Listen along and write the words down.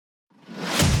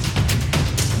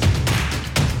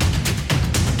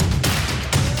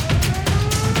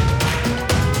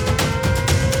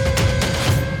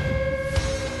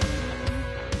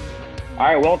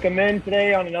All right, welcome in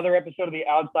today on another episode of the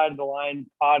Outside of the Lines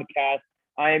podcast.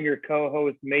 I am your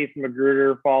co-host, Mason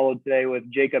Magruder, followed today with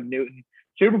Jacob Newton.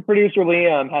 Super producer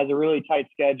Liam has a really tight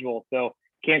schedule, so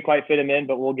can't quite fit him in,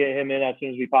 but we'll get him in as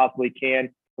soon as we possibly can.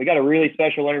 We got a really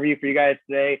special interview for you guys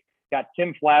today. Got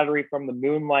Tim Flattery from the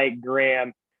Moonlight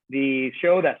Graham, the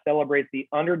show that celebrates the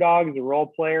underdogs, the role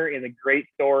player, and the great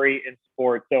story in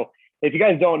sports. So if you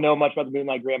guys don't know much about the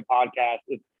Moonlight Graham podcast,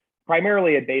 it's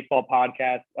primarily a baseball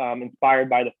podcast inspired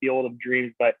by the Field of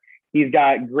Dreams, but he's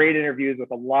got great interviews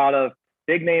with a lot of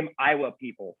big name Iowa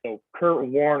people. So Kurt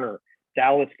Warner,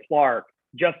 Dallas Clark,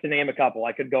 just to name a couple.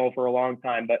 I could go for a long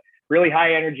time, but really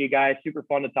high energy guy, super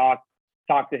fun to talk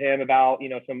to him about,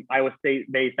 some Iowa State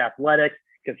based athletics,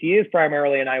 because he is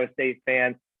primarily an Iowa State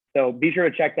fan. So be sure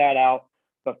to check that out.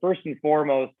 But first and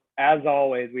foremost, as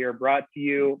always, we are brought to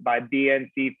you by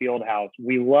BNC Fieldhouse.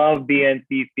 We love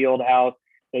BNC Fieldhouse.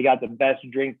 They got the best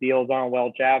drink deals on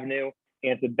Welch Avenue,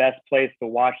 and it's the best place to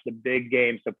watch the big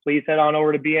game. So please head on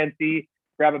over to BNC,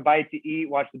 grab a bite to eat,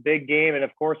 watch the big game, and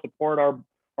of course, support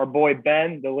our boy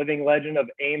Ben, the living legend of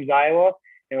Ames, Iowa.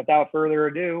 And without further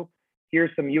ado,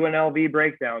 here's some UNLV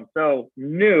breakdown. So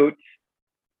Newt,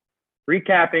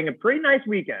 recapping a pretty nice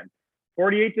weekend,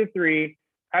 48-3.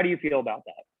 How do you feel about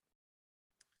that?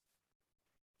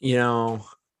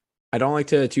 I don't like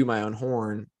to toot my own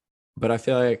horn, but I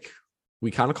feel like we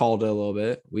kind of called it a little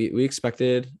bit. We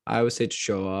expected Iowa State to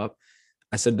show up.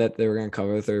 I said that they were going to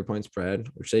cover the 30-point spread,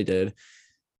 which they did.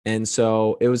 And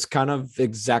so it was kind of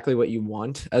exactly what you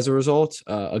want as a result,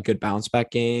 a good bounce back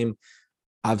game.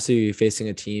 Obviously facing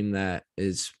a team that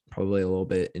is probably a little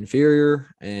bit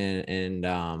inferior and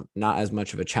not as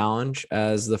much of a challenge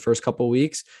as the first couple of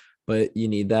weeks, but you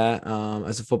need that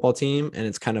as a football team. And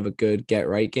it's kind of a good get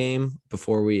right game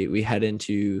before we head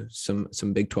into some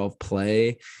Big 12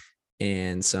 play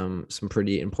and some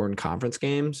pretty important conference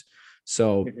games.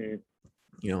 So,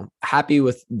 happy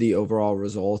with the overall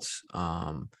results.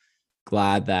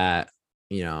 Glad that,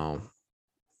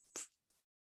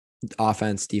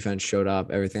 offense, defense showed up,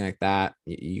 everything like that.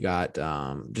 You got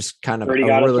just kind of Purdy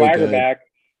got really a swagger good back.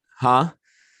 Huh?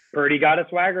 Purdy got a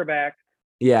swagger back.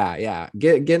 Yeah.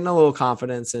 Getting a little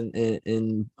confidence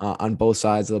in on both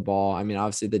sides of the ball. I mean,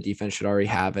 obviously the defense should already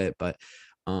have it, but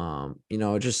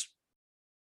just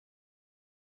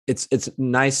it's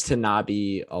nice to not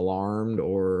be alarmed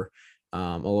or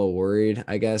a little worried,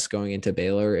 I guess, going into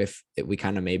Baylor if we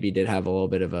kind of maybe did have a little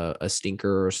bit of a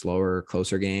stinker or slower,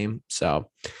 closer game. So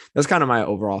that's kind of my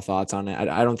overall thoughts on it.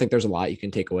 I don't think there's a lot you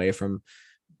can take away from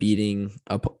beating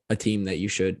a team that you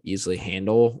should easily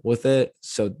handle with it.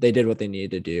 So they did what they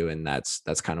needed to do, and that's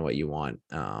kind of what you want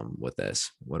with this.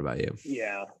 What about you?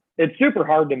 Yeah, it's super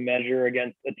hard to measure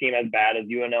against a team as bad as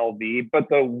UNLV, but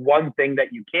the one thing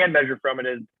that you can measure from it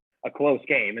is a close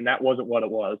game, and that wasn't what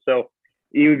it was. So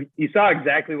you saw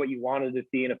exactly what you wanted to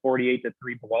see in a 48-3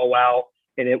 blowout,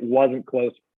 and it wasn't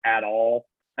close at all.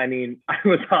 I mean, I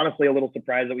was honestly a little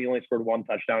surprised that we only scored one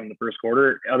touchdown in the first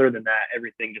quarter. Other than that,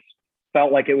 everything just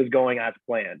felt like it was going as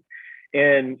planned.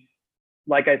 And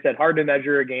like I said, hard to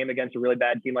measure a game against a really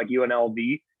bad team like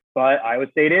UNLV, but Iowa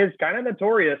State is kind of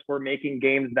notorious for making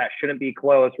games that shouldn't be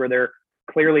close, where they're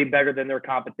clearly better than their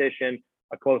competition.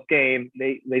 A close game,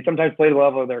 they sometimes play the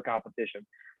level of their competition.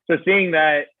 So seeing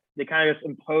that they kind of just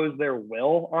impose their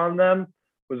will on them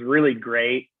was really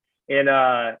great. And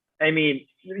the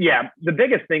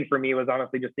biggest thing for me was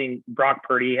honestly just seeing Brock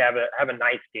Purdy have a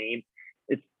nice game.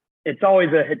 It's always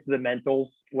a hit to the mentals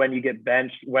when you get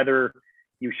benched, whether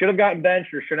you should have gotten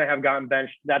benched or shouldn't have gotten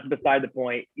benched. That's beside the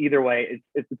point. Either way,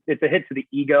 it's a hit to the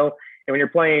ego. And when you're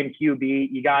playing QB,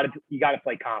 you got to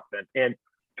play confident. And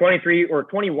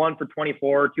 21 for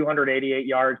 24, 288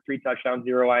 yards, 3 touchdowns,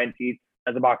 0 INTs.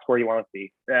 That's a box score you want to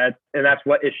see. That's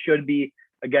what it should be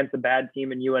against a bad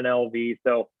team in UNLV.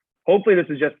 So hopefully this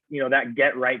is just, that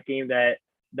get right game that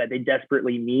they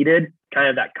desperately needed, kind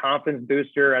of that confidence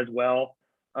booster as well.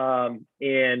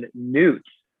 And Newt,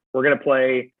 we're going to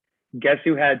play, guess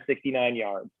who had 69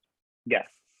 yards? Guess.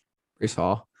 Breece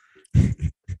Hall.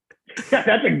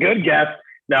 That's a good guess.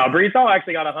 No, Breece Hall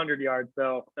actually got 100 yards,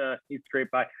 so he's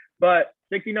straight by. But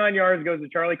 69 yards goes to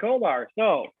Charlie Kolar.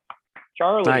 So,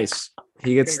 Charlie. Nice.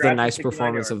 He gets the nice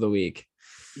performance of the week.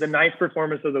 The nice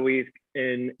performance of the week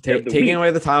taking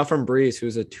away the title from Breece,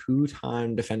 who's a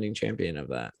 2-time defending champion of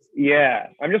that. Yeah,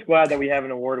 I'm just glad that we have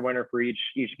an award winner for each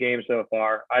game so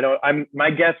far. My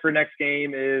guess for next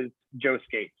game is Joe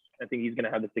Skates. I think he's going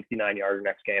to have the 69-yarder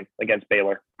next game against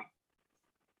Baylor.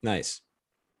 Nice.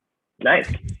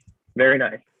 Very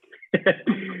nice.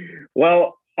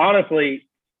 Well, honestly,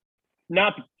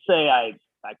 not to say I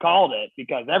I called it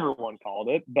because everyone called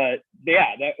it. But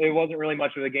yeah, it wasn't really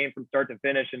much of a game from start to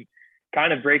finish. And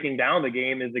kind of breaking down the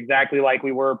game is exactly like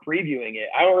we were previewing it.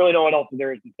 I don't really know what else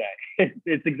there is to say.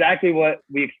 It's exactly what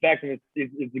we expect, and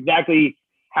it's exactly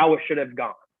how it should have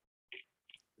gone.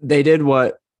 They did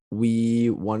what we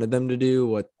wanted them to do,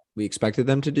 what we expected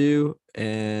them to do,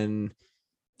 and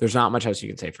there's not much else you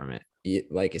can say from it.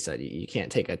 Like I said, you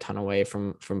can't take a ton away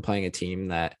from playing a team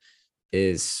that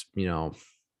is, you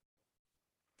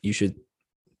should,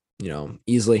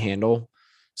 easily handle.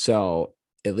 So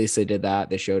at least they did that.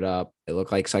 They showed up. It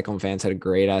looked like Cyclone fans had a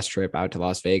great ass trip out to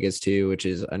Las Vegas too, which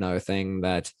is another thing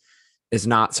that is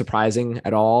not surprising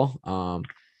at all.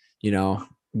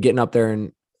 Getting up there,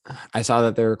 and I saw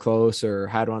that they were close or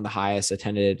had one of the highest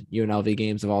attended UNLV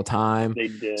games of all time. They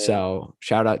did. So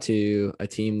shout out to a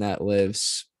team that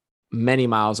lives many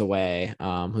miles away,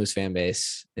 whose fan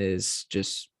base is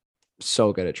just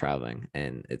so good at traveling,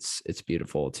 and it's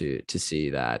beautiful to see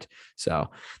that.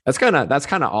 So that's kind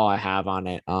of all I have on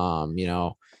it.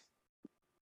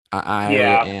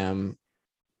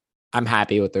 I'm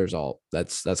happy with the result.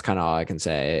 That's kind of all I can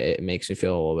say. It makes me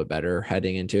feel a little bit better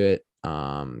heading into it.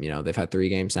 They've had 3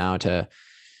 games now, to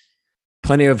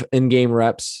plenty of in-game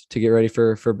reps to get ready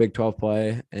for Big 12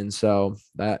 play, and so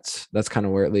that's kind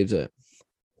of where it leaves it.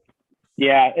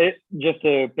 Yeah, just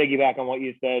to piggyback on what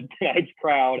you said, tonight's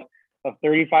crowd of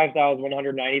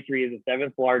 35,193 is the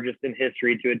 7th largest in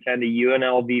history to attend a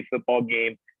UNLV football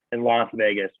game in Las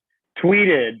Vegas,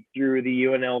 tweeted through the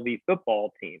UNLV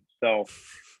football team. So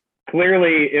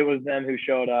clearly it was them who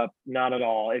showed up, not at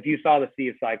all. If you saw the sea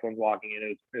of Cyclones walking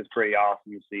in, it was pretty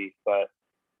awesome to see. But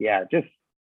yeah, just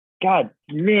God,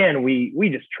 man, we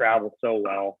just travel so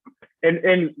well.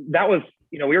 And that was,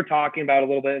 we were talking about a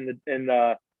little bit in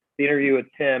the interview with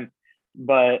Tim,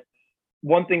 but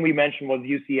one thing we mentioned was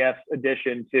UCF's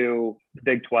addition to the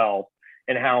Big 12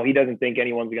 and how he doesn't think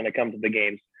anyone's going to come to the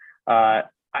games.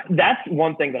 That's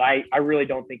one thing that I really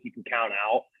don't think you can count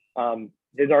out.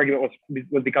 His argument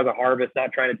was because of Harvest,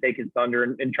 not trying to take his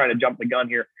thunder and trying to jump the gun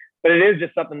here. But it is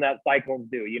just something that Cyclones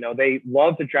do. They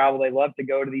love to travel. They love to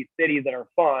go to these cities that are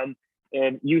fun.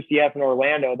 And UCF and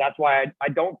Orlando, that's why I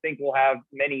don't think we'll have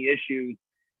many issues,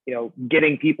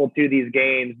 getting people to these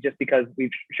games, just because we've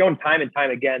shown time and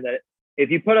time again that if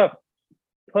you put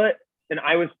an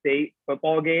Iowa State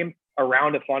football game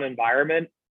around a fun environment,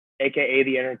 aka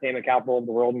the entertainment capital of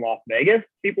the world in Las Vegas,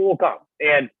 people will come.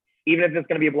 And even if it's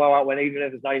going to be a blowout win, even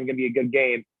if it's not even going to be a good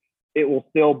game, it will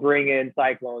still bring in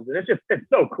Cyclones. And it's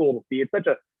so cool to see. It's such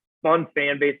a fun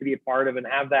fan base to be a part of and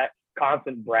have that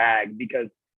constant brag, because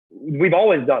we've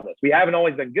always done this. We haven't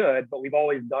always been good, but we've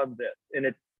always done this. And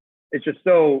it's just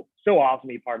so awesome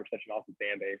to be part of such an awesome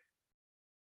fan base.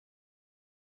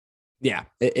 Yeah,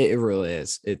 it really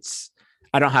is.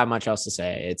 I don't have much else to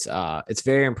say. It's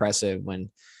very impressive when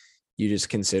you just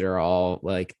consider all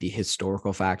like the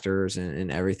historical factors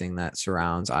and everything that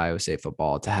surrounds Iowa State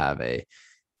football, to have a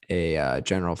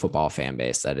general football fan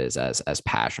base that is as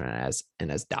passionate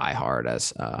and as diehard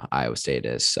as Iowa State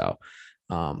is. So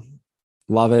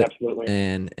love it. Absolutely.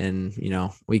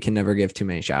 And we can never give too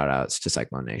many shout outs to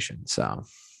Cyclone Nation. So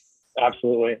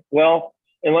absolutely. Well,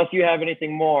 unless you have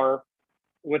anything more,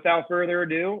 without further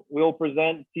ado, we'll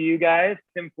present to you guys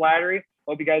Tim Flattery.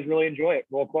 Hope you guys really enjoy it.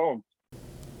 Roll Clones.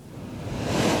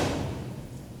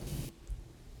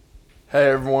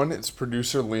 Hey everyone, it's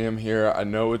producer Liam here. I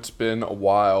know it's been a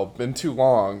while, been too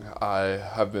long. I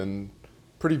have been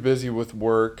pretty busy with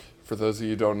work. For those of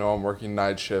you who don't know, I'm working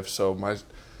night shift, so my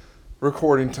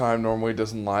recording time normally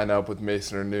doesn't line up with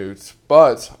Mason or Newt's.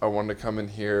 But I wanted to come in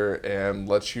here and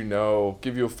let you know,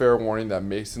 give you a fair warning that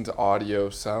Mason's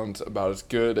audio sounds about as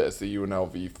good as the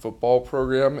UNLV football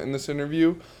program in this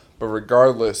interview. But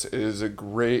regardless, it is a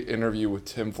great interview with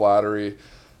Tim Flattery.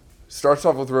 Starts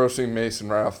off with roasting Mason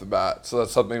right off the bat. So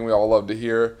that's something we all love to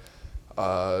hear.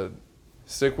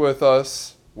 Stick with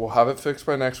us. We'll have it fixed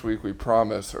by next week, we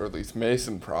promise, or at least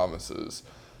Mason promises.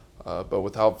 But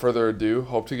without further ado,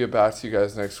 hope to get back to you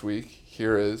guys next week.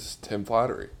 Here is Tim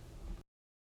Flattery.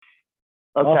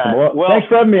 Okay. Awesome. Well, thanks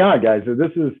for having me on, guys.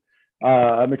 This is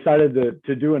I'm excited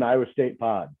to do an Iowa State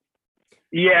pod.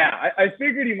 Yeah, I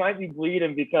figured you might be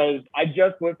bleeding because I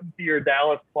just listened to your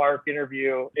Dallas Clark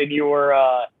interview, and you were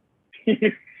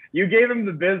you gave him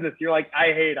the business. You're like,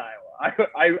 I hate Iowa.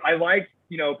 I like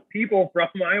people from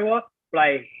Iowa, but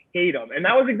I hate them, and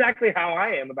that was exactly how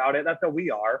I am about it. That's how we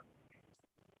are.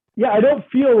 Yeah, I don't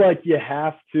feel like you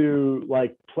have to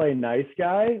play nice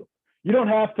guy. You don't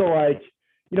have to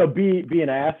be an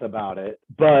ass about it,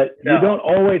 but no. You don't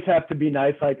always have to be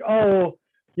nice.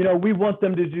 We want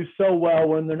them to do so well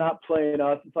when they're not playing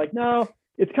us. It's like, no,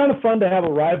 it's kind of fun to have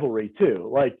a rivalry too.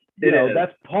 Like, you know,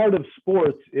 that's part of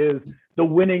sports is the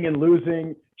winning and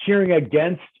losing, cheering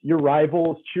against your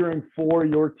rivals, cheering for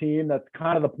your team. That's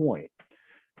kind of the point.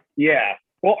 Yeah.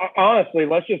 Well, honestly,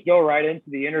 let's just go right into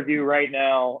the interview right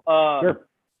now. Sure.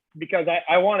 Because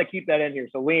I want to keep that in here.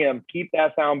 So Liam, keep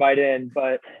that soundbite in.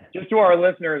 But just to our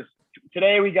listeners,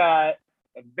 today we got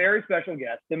a very special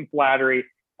guest, Tim Flattery,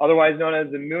 otherwise known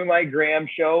as the Moonlight Graham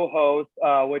Show host,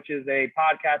 which is a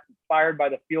podcast inspired by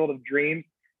the Field of Dreams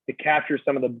to capture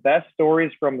some of the best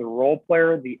stories from the role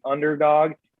player, the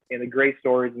underdog, and the great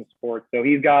stories in sports. So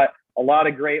he's got a lot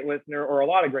of great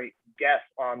guests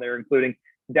on there, including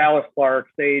Dallas Clark,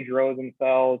 Sage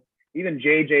Rosenfeld, even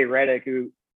JJ Redick,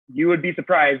 who you would be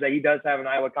surprised that he does have an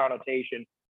Iowa connotation.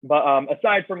 But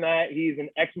aside from that, he's an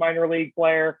ex-minor league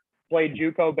player, played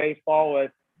JUCO baseball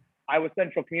with Iowa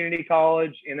Central Community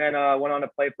College, and then went on to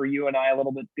play for UNI a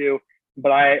little bit too.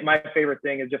 But my favorite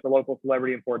thing is just a local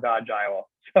celebrity in Fort Dodge, Iowa.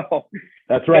 So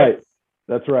that's right.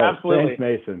 That's right. Absolutely.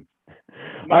 Thanks, Mason.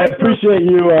 I appreciate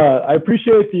you. I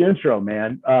appreciate the intro,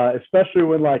 man. Especially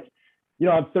when, like, you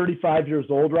know, I'm 35 years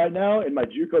old right now, and my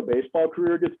JUCO baseball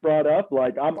career gets brought up.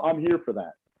 Like, I'm here for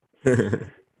that.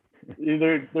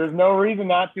 There's no reason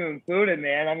not to include it,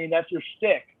 man. I mean, that's your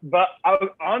shtick. But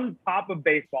on top of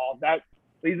baseball, that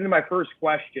leads into my first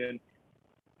question.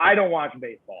 I don't watch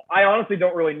baseball. I honestly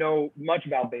don't really know much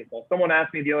about baseball. Someone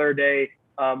asked me the other day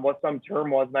what some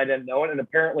term was, and I didn't know it. And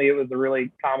apparently it was a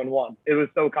really common one. It was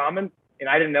so common, and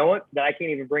I didn't know it, that I can't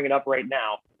even bring it up right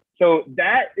now. So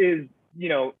that is, you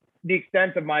know, the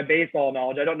extent of my baseball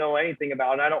knowledge. I don't know anything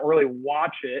about it. I don't really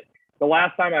watch it. The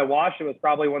last time I watched it was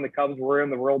probably when the Cubs were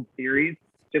in the World Series,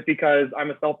 just because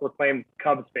I'm a self-proclaimed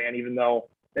Cubs fan, even though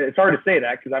it's hard to say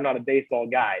that because I'm not a baseball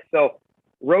guy. So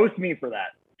roast me for that.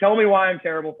 Tell me why I'm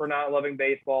terrible for not loving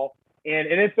baseball. And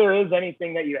if there is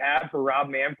anything that you have for Rob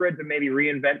Manfred to maybe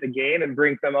reinvent the game and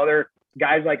bring some other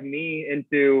guys like me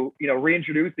into, you know,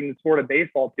 reintroducing the sport of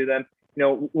baseball to them, you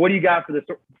know, what do you got for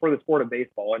the sport of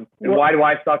baseball? And why do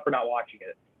I suck for not watching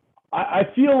it? I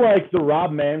feel like the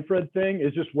Rob Manfred thing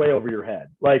is just way over your head.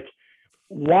 Like,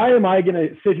 why am I going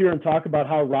to sit here and talk about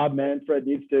how Rob Manfred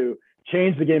needs to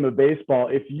change the game of baseball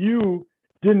if you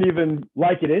didn't even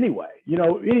like it anyway? You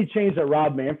know, any change that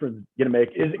Rob Manfred's going to make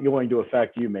isn't going to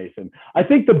affect you, Mason. I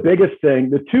think the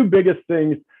two biggest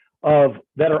things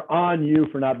that are on you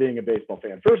for not being a baseball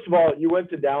fan. First of all, you went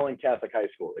to Dowling Catholic High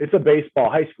School. It's a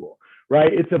baseball high school,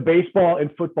 right? It's a baseball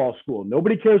and football school.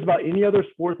 Nobody cares about any other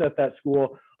sports at that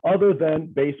school other than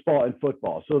baseball and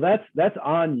football. So that's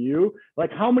on you.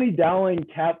 Like, how many Dowling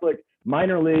Catholic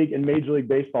minor league and major league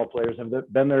baseball players have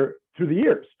been there through the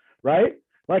years, right?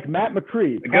 Like Matt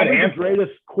McCree, probably the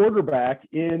greatest quarterback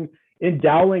in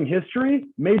Dowling history,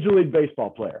 major league baseball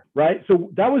player, right?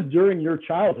 So that was during your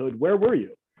childhood. Where were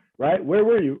you, right? Where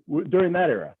were you during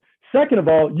that era? Second of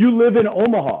all, you live in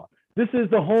Omaha. This is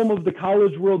the home of the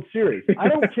College World Series. I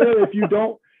don't care if you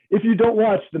don't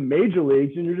watch the major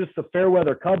leagues and you're just a fair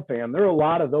weather Cub fan. There are a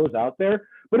lot of those out there.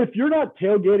 But if you're not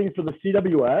tailgating for the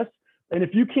CWS, and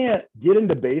if you can't get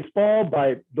into baseball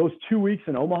by those 2 weeks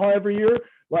in Omaha every year,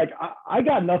 like, I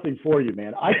got nothing for you,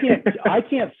 man. I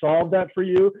can't solve that for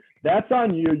you. That's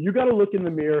on you. You got to look in the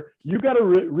mirror. You got to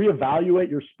reevaluate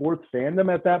your sports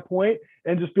fandom at that point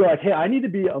and just be like, hey, I need to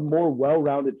be a more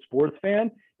well-rounded sports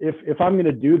fan if I'm going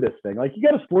to do this thing. Like, you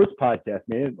got a sports podcast,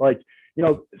 man. Like, you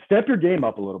know, step your game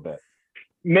up a little bit.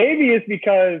 Maybe it's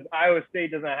because Iowa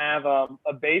State doesn't have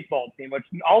a baseball team, which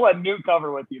I'll let Newt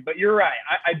cover with you. But you're right.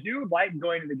 I do like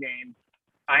going to the games.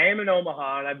 I am in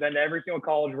Omaha, and I've been to every single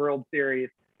College World Series.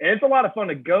 And it's a lot of fun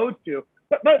to go to.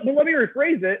 But let me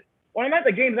rephrase it. When I'm at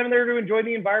the games, I'm there to enjoy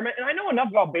the environment. And I know enough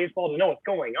about baseball to know what's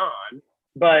going on.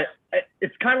 But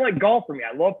it's kind of like golf for me.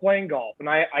 I love playing golf. And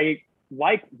I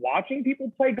like watching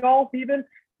people play golf even,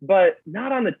 but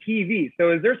not on the TV.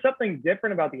 So is there something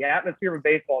different about the atmosphere of a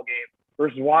baseball game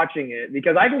versus watching it?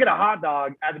 Because I can get a hot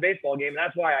dog at the baseball game, and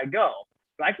that's why I go.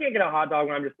 But I can't get a hot dog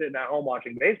when I'm just sitting at home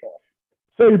watching baseball.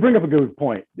 So you bring up a good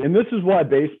point. And this is why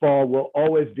baseball will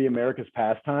always be America's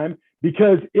pastime,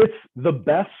 because it's the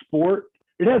best sport.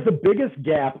 It has the biggest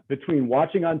gap between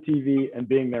watching on TV and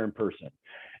being there in person.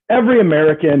 Every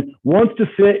American wants to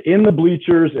sit in the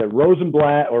bleachers at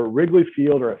Rosenblatt or Wrigley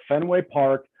Field or at Fenway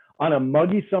Park on a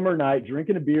muggy summer night,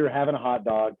 drinking a beer, having a hot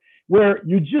dog, where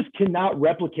you just cannot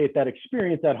replicate that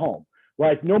experience at home.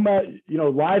 Like, no matter, you know,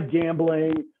 live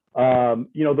gambling,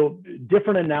 you know, the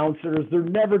different announcers, they're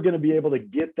never going to be able to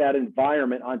get that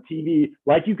environment on TV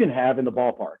like you can have in the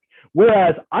ballpark.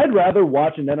 Whereas I'd rather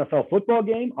watch an NFL football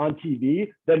game on TV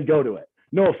than go to it.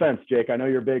 No offense, Jake. I know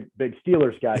you're a big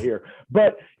Steelers guy here,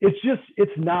 but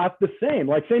it's not the same.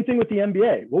 Like, same thing with the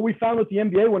NBA. What we found with the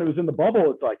NBA when it was in the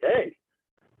bubble, it's like, hey,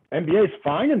 NBA is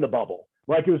fine in the bubble.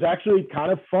 Like, it was actually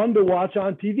kind of fun to watch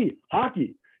on TV.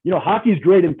 Hockey, hockey's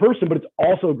great in person, but it's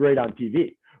also great on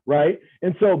TV, right?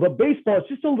 And so, but baseball, it's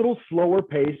just a little slower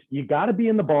pace. You got to be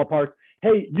in the ballpark.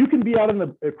 Hey, you can be out in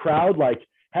the crowd, like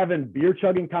having beer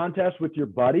chugging contests with your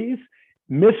buddies,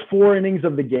 miss 4 innings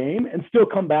of the game, and still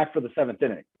come back for the 7th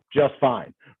inning just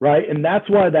fine, right? And that's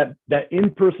why that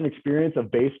in-person experience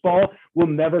of baseball will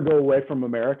never go away from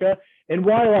America. And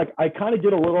why, like, I kind of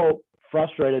get a little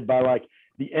frustrated by, like,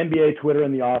 the NBA Twitter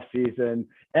in the off season,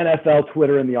 NFL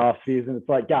Twitter in the off season. It's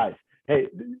like, guys, hey,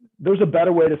 there's a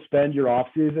better way to spend your off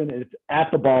season. And it's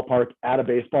at the ballpark, at a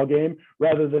baseball game,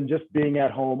 rather than just being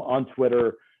at home on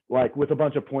Twitter, like, with a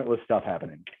bunch of pointless stuff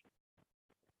happening.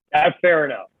 That's fair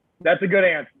enough. That's a good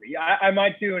answer. I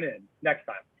might tune in next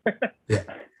time. Yeah.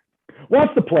 Watch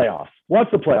the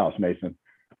playoffs, Mason.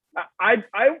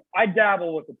 I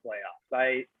dabble with the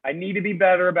playoffs. I need to be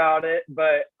better about it,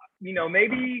 but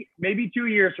maybe 2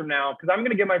 years from now, because I'm going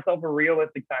to give myself a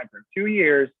realistic time frame. 2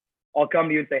 years, I'll come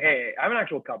to you and say, hey, I'm an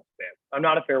actual Cubs fan. I'm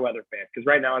not a fair weather fan, because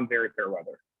right now I'm very fair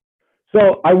weather.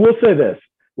 So I will say this,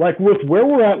 like, with where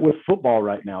we're at with football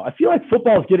right now, I feel like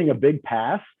football is getting a big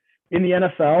pass in the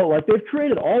NFL. Like, they've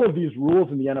created all of these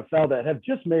rules in the NFL that have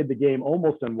just made the game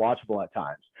almost unwatchable at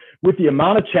times. With the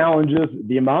amount of challenges,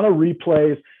 the amount of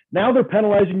replays, now they're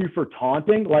penalizing you for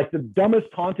taunting. Like, the dumbest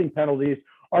taunting penalties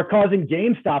are causing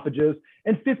game stoppages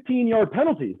and 15-yard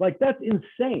penalties. Like, that's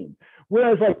insane.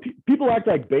 Whereas, like, people act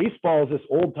like baseball is this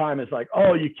old time. It's like,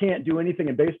 oh, you can't do anything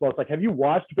in baseball. It's like, have you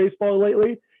watched baseball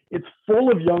lately? It's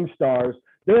full of young stars.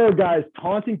 There are guys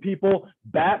taunting people,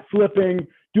 bat flipping,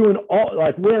 doing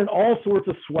wearing all sorts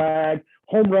of swag,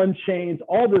 home run chains,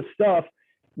 all this stuff.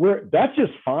 Where that's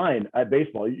just fine at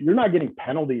baseball. You're not getting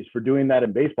penalties for doing that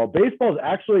in baseball. Baseball is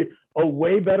actually a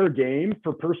way better game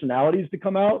for personalities to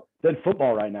come out than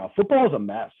football right now. Football is a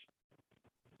mess.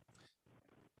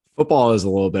 Football is a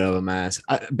little bit of a mess.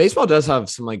 Baseball does have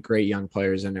some, like, great young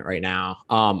players in it right now.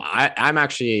 I'm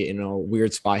actually in a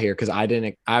weird spot here because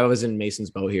I was in Mason's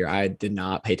boat here. I did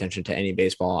not pay attention to any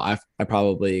baseball. I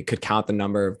probably could count the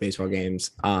number of baseball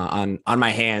games on my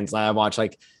hands. I watched,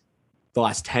 like, the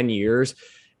last 10 years.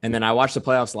 And then I watched the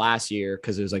playoffs last year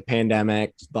because it was, like,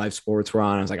 pandemic, live sports were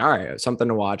on. I was like, all right, something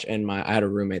to watch. And I had a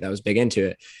roommate that was big into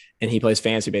it, and he plays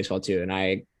fantasy baseball too.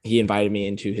 And he invited me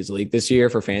into his league this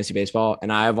year for fantasy baseball.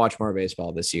 And I have watched more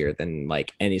baseball this year than,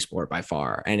 like, any sport by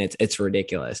far. And it's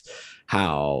ridiculous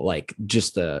how, like,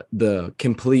 just the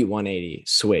complete 180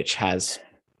 switch has,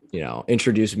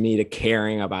 introduced me to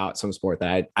caring about some sport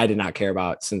that I did not care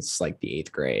about since, like, the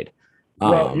 8th grade.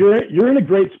 Well, you're in a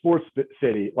great sports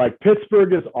city. Like,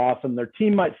 Pittsburgh is awesome. Their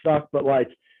team might suck, but, like,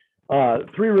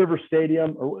 Three Rivers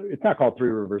Stadium, or it's not called Three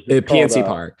Rivers. It's PNC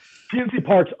Park. PNC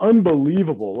Park's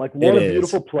unbelievable. Like, what a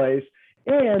beautiful place.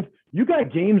 And you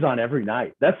got games on every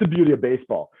night. That's the beauty of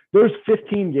baseball. There's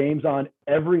 15 games on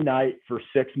every night for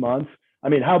 6 months. I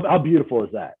mean, how beautiful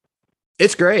is that?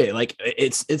 It's great. Like,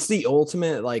 it's the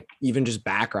ultimate, like, even just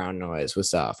background noise with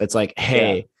stuff. It's like,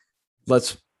 hey,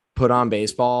 let's put on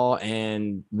baseball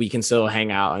and we can still hang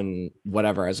out and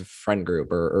whatever as a friend group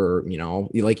or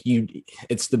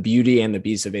it's the beauty and the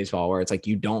beast of baseball where it's like,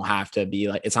 you don't have to be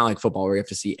like, it's not like football where you have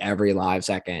to see every live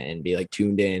second and be, like,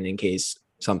 tuned in case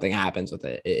something happens with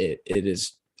it. It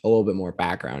is a little bit more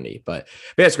backgroundy, but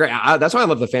it's great. That's why I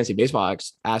love the fantasy baseball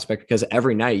aspect, because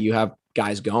every night you have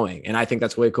guys going, and I think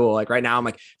that's way cool. Like, right now I'm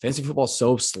like, fantasy football is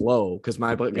so slow because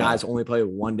my guys only play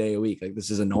 1 day a week. Like,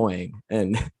 this is annoying.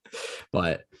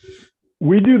 But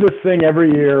we do this thing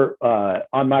every year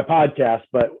on my podcast,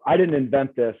 but I didn't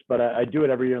invent this, but I do it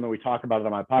every year, and then we talk about it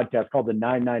on my podcast, called the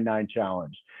 999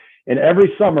 Challenge. And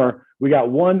every summer we got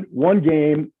one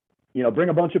game, bring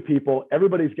a bunch of people.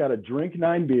 Everybody's got to drink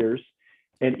 9 beers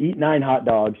and eat 9 hot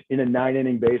dogs in a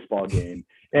 9-inning baseball game,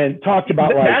 and talked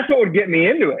about, like, that's what would get me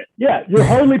into it. Yeah, you're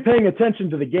hardly paying attention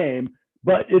to the game,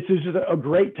 but it's just a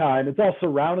great time. It's all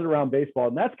surrounded around baseball,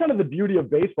 and that's kind of the beauty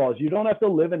of baseball, is you don't have to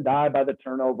live and die by the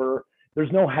turnover.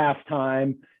 There's no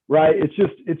halftime, right?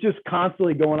 It's just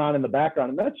constantly going on in the background,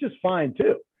 and that's just fine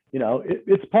too.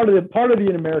 It's part of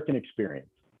the American experience.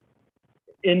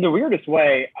 In the weirdest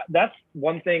way, that's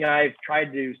one thing I've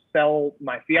tried to sell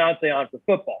my fiance on for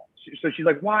football. So she's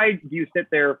like, why do you sit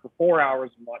there for 4 hours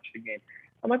and watch the game?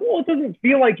 I'm like, well, it doesn't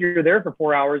feel like you're there for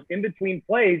 4 hours. In between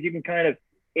plays, you can kind of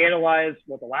analyze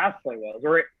what the last play was,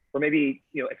 or maybe,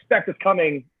 expect what's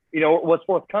coming, what's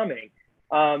forthcoming.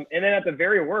 And then at the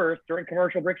very worst, during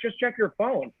commercial breaks, just check your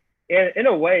phone. And in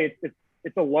a way, it's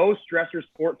it's a low stressor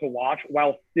sport to watch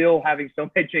while still having so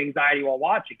much anxiety while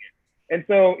watching it. And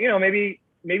so,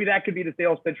 maybe that could be the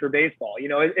sales pitch for baseball.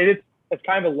 It's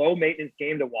kind of a low maintenance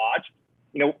game to watch,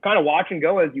 kind of watch and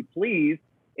go as you please.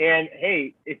 And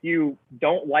hey, if you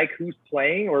don't like who's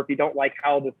playing, or if you don't like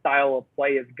how the style of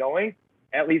play is going,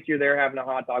 at least you're there having a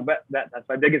hot dog. But that's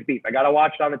my biggest beef. I got to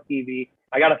watch it on the TV.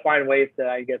 I got to find ways to,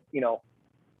 I guess,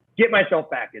 get myself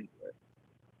back into it.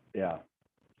 Yeah.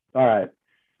 All right.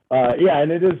 Yeah.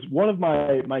 And it is one of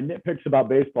my nitpicks about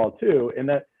baseball too, in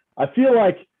that I feel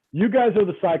like you guys are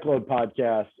the Cyclone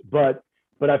podcast, but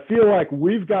I feel like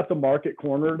we've got the market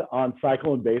cornered on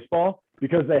Cyclone baseball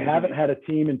because they haven't had a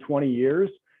team in 20 years.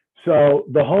 So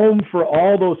the home for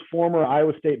all those former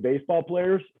Iowa State baseball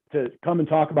players to come and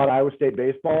talk about Iowa State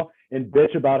baseball and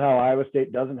bitch about how Iowa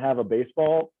State doesn't have a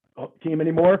baseball team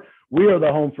anymore, we are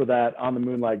the home for that on the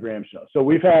Moonlight Graham Show. So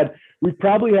we've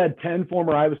probably had 10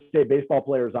 former Iowa State baseball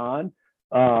players on.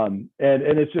 And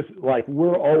it's just like,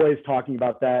 we're always talking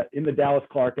about that. In the Dallas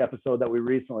Clark episode that we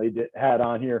recently had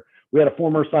on here, we had a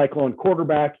former Cyclone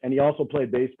quarterback, and he also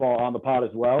played baseball on the pod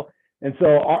as well. And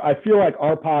so I feel like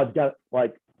our pod's got,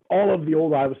 like, all of the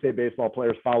old Iowa State baseball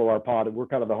players follow our pod, and we're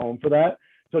kind of the home for that.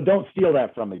 So don't steal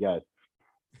that from me, guys.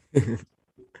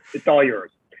 It's all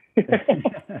yours.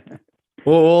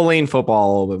 We'll lean football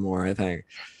a little bit more, I think.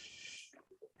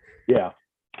 Yeah.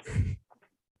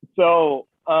 So,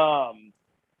 all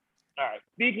right.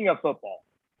 Speaking of football,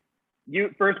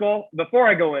 first of all, before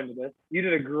I go into this, you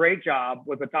did a great job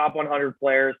with the top 100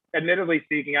 players. Admittedly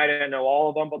speaking, I didn't know all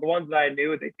of them, but the ones that I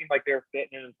knew, they seemed like they were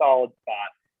fitting in a solid spot.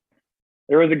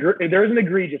 There was an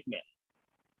egregious miss,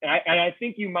 and I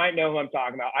think you might know who I'm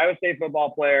talking about. Iowa State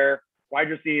football player, wide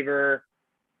receiver,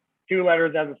 2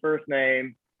 letters as his first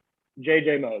name,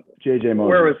 J.J. Moses. J.J. Moses.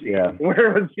 Where was he? Yeah.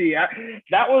 Where was he?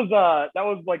 That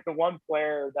was like the one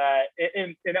player that,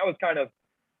 and that was kind of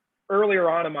earlier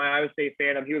on in my Iowa State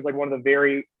fandom. He was like one of the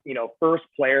very, first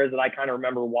players that I kind of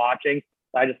remember watching.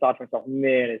 I just thought to myself,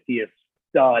 man, is he a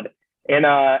stud? And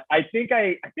I think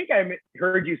I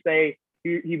heard you say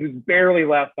he was barely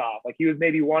left off. Like he was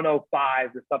maybe 105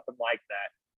 or something like that.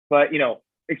 But,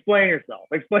 explain yourself.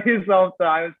 Explain yourself to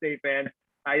Iowa State fans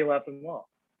how you left him off.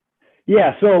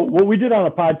 Yeah. So what we did on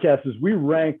the podcast is we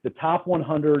ranked the top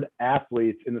 100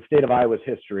 athletes in the state of Iowa's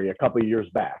history a couple of years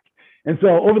back. And so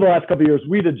over the last couple of years,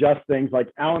 we'd adjust things. Like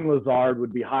Allen Lazard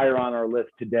would be higher on our list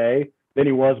today than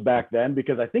he was back then,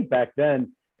 because I think back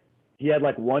then he had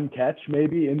like 1 catch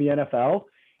maybe in the NFL.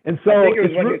 And so I think it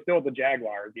was when he was still with the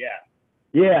Jaguars. Yeah.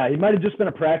 Yeah. He might've just been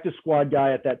a practice squad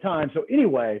guy at that time. So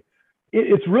anyway,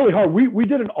 it's really hard. We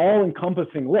did an all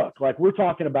encompassing look. Like we're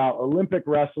talking about Olympic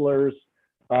wrestlers,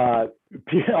 I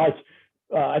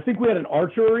think we had an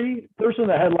archery person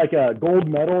that had like a gold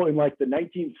medal in like the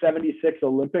 1976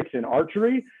 Olympics in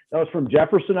archery. That was from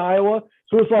Jefferson, Iowa.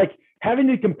 So it's like having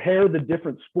to compare the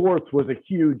different sports was a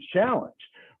huge challenge,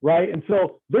 right? And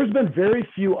so there's been very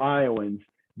few Iowans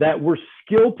that were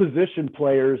skill position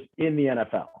players in the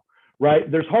NFL, right?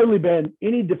 There's hardly been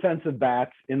any defensive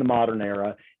backs in the modern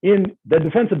era. In the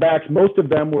defensive backs, most of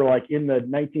them were like in the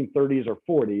 1930s or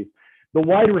 40s. The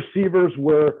wide receivers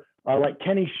were like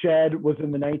Kenny Shedd was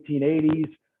in the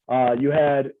 1980s. You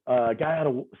had a guy out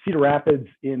of Cedar Rapids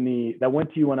that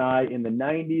went to UNI in the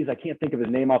 90s. I can't think of his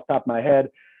name off the top of my head,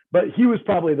 but he was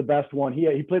probably the best one.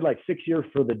 He played like 6 years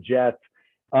for the Jets.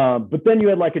 But then you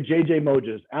had like a J.J.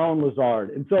 Moses, Allen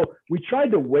Lazard. And so we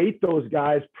tried to weight those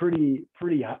guys pretty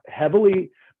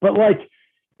heavily. But like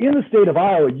in the state of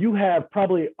Iowa, you have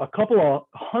probably a couple of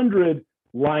hundred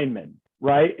linemen,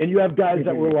 right? And you have guys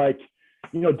that were like,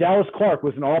 Dallas Clark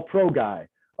was an all-pro guy.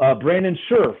 Brandon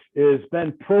Scherf has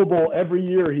been Pro Bowl every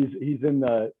year. He's been in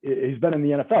the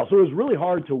NFL. So it was really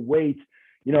hard to weight,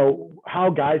 how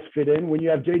guys fit in when you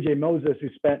have J.J. Moses, who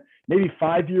spent maybe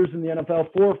 5 years in the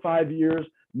NFL, 4 or 5 years,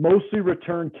 mostly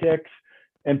return kicks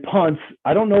and punts.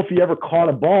 I don't know if he ever caught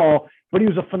a ball, but he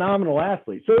was a phenomenal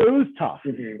athlete. So it was tough.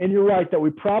 Mm-hmm. And you're right that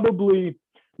we probably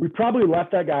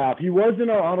left that guy off. He was in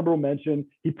our honorable mention.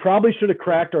 He probably should have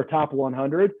cracked our top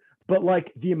 100. But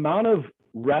like the amount of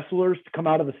wrestlers to come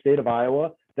out of the state of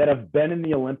Iowa that have been in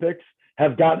the Olympics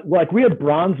have got, like, we had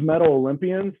bronze medal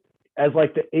Olympians as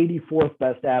like the 84th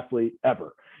best athlete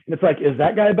ever. And it's like, is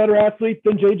that guy a better athlete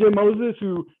than J.J. Moses,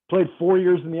 who played 4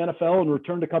 years in the NFL and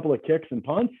returned a couple of kicks and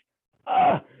punts?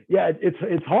 Yeah,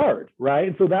 it's hard, right?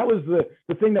 And so that was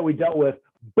the thing that we dealt with.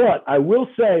 But I will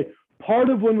say part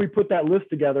of when we put that list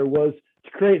together was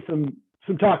to create some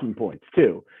talking points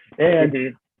too.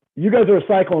 And you guys are a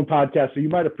Cyclone podcast, so you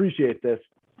might appreciate this.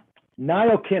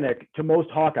 Niall Kinnick, to most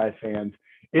Hawkeye fans,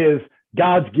 is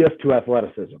God's gift to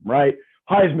athleticism, right?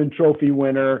 Heisman Trophy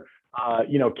winner,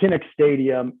 Kinnick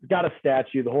Stadium, got a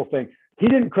statue, the whole thing. He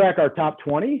didn't crack our top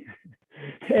 20.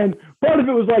 And part of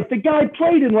it was like, the guy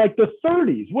played in like the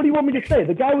 30s. What do you want me to say?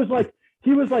 The guy was like,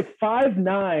 he was like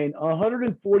 5'9",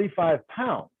 145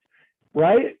 pounds,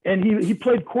 right? And he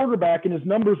played quarterback, and his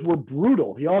numbers were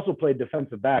brutal. He also played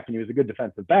defensive back, and he was a good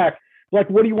defensive back. Like,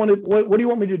 what do you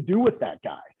want me to do with that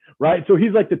guy, right? So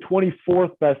he's like the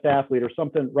 24th best athlete or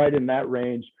something right in that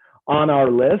range on our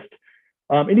list.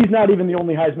 And he's not even the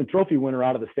only Heisman Trophy winner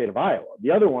out of the state of Iowa.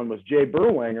 The other one was Jay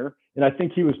Berwanger, and I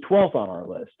think he was 12th on our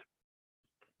list.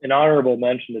 An honorable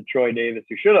mention to Troy Davis,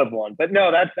 who should have won. But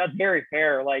no, that's very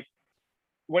fair. Like,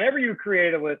 whenever you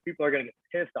create a list, people are going to get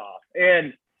pissed off.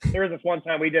 And there was this one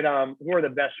time we did who are the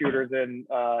best shooters in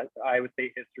Iowa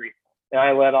State history, and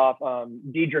I led off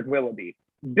Dedrick Willoughby.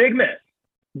 Big miss,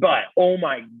 but oh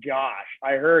my gosh,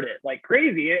 I heard it like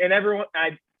crazy. And everyone,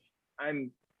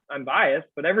 I'm biased,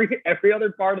 but every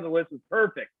other part of the list was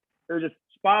perfect. They were just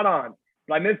spot on.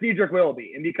 But I missed Dedrick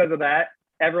Willoughby, and because of that,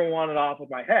 everyone wanted off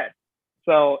with my head.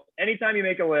 So anytime you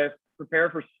make a list, prepare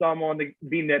for someone to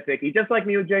be nitpicky, just like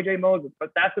me with JJ Moses.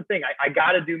 But that's the thing. I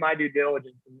got to do my due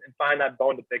diligence and find that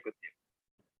bone to pick with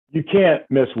you. You can't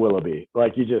miss Willoughby.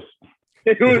 Like, you just –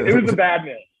 It was a bad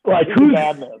miss. Like,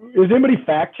 is anybody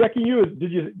fact checking you?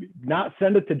 Did you not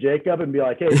send it to Jacob and be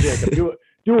like, hey, Jacob,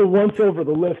 do a once over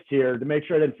the list here to make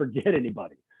sure I didn't forget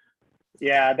anybody?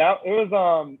 Yeah,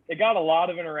 it got a lot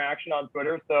of interaction on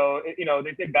Twitter. So,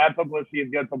 they say bad publicity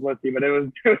is good publicity, but it was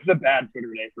a bad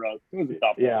Twitter day for us. It was a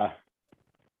tough one. Yeah.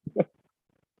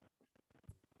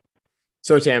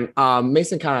 So Tim,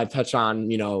 Mason kind of touched on,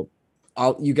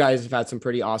 you guys have had some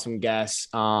pretty awesome guests.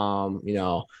 A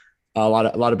lot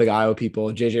of big Iowa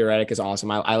people. JJ Redick is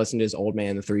awesome. I listened to his Old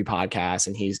Man the 3 podcast,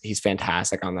 and he's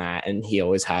fantastic on that. And he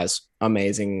always has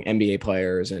amazing NBA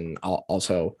players and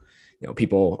also,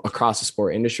 people across the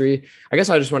sport industry. I guess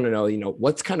I just want to know,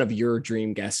 what's kind of your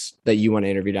dream guest that you want to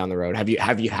interview down the road? Have you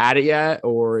had it yet,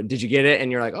 or did you get it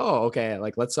and you're like, oh, okay,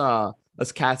 like let's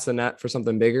cast the net for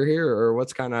something bigger here, or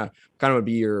what's kind of would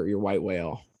be your white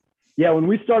whale? Yeah, when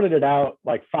we started it out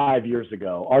like 5 years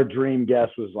ago, our dream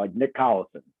guest was like Nick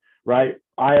Collison, right?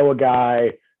 Iowa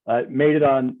guy, made it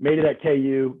at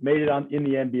KU, made it in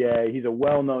the NBA. He's a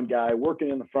well-known guy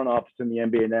working in the front office in the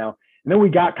NBA now. And then we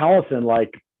got Collison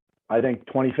like, I think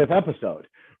 25th episode,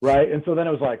 right? And so then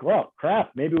it was like, well,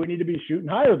 crap, maybe we need to be shooting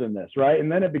higher than this, right? And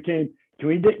then it became, can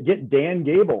we get Dan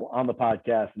Gable on the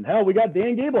podcast? And hell, we got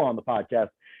Dan Gable on the podcast.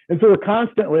 And so we're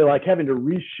constantly like having to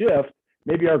reshift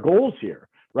maybe our goals here,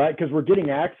 right? Because we're getting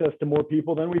access to more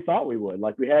people than we thought we would.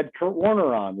 Like, we had Kurt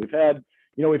Warner on, we've had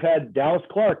Dallas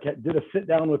Clark, did a sit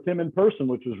down with him in person,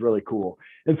 which was really cool.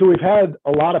 And so we've had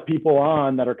a lot of people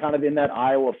on that are kind of in that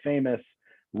Iowa famous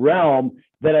realm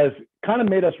that has kind of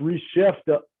made us reshift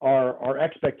our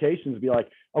expectations, be like,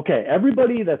 okay,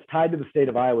 everybody that's tied to the state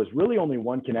of Iowa is really only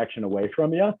one connection away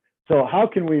from you. So how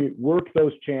can we work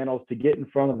those channels to get in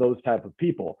front of those type of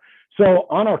people? So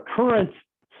on our current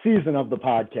season of the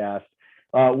podcast,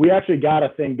 we actually got a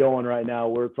thing going right now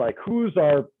where it's like,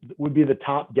 would be the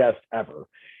top guest ever?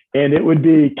 And it would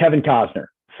be Kevin Costner.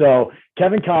 So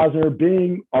Kevin Costner,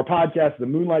 being our podcast, the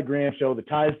Moonlight Graham Show, the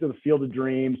ties to the Field of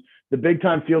Dreams, the big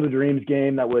time Field of Dreams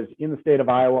game that was in the state of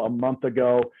Iowa a month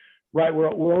ago, right? We're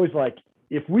always like,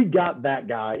 if we got that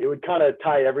guy, it would kind of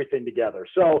tie everything together.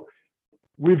 So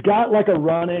we've got like a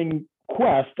running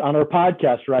quest on our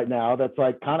podcast right now that's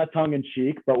like kind of tongue in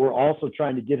cheek, but we're also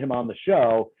trying to get him on the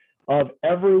show. Of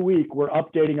every week, we're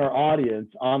updating our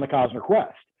audience on the Costner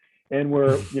quest. And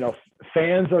we're,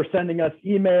 fans are sending us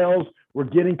emails. We're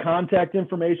getting contact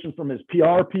information from his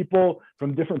PR people,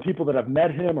 from different people that have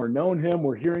met him or known him.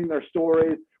 We're hearing their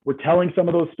stories. We're telling some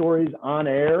of those stories on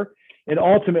air. And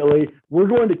ultimately, we're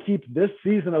going to keep this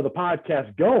season of the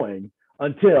podcast going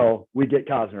until we get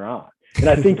Costner on. And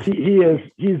I think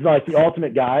he's like the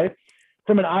ultimate guy.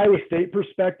 From an Iowa State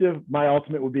perspective, my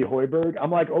ultimate would be Hoiberg.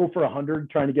 I'm like 0 for 100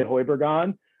 trying to get Hoiberg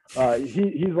on.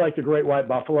 He's like the great white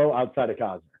buffalo outside of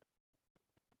Costner.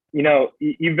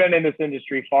 You've been in this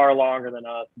industry far longer than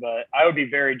us, but I would be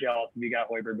very jealous if you got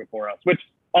Hoiberg before us, which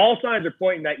all signs are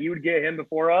pointing that you would get him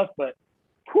before us, but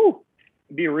it'd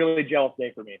be a really jealous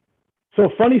day for me. So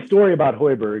funny story about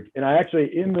Hoiberg, and I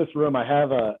actually, in this room, I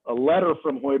have a letter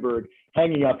from Hoiberg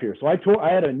hanging up here. So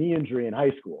I had a knee injury in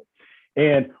high school,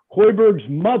 and Hoiberg's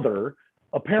mother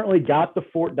apparently got the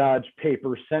Fort Dodge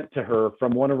paper sent to her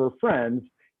from one of her friends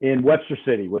in Webster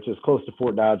City, which is close to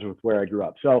Fort Dodge, where I grew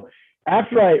up. So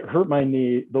after I hurt my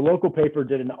knee, the local paper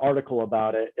did an article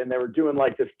about it, and they were doing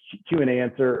like this Q&A,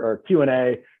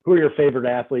 who are your favorite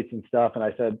athletes and stuff. And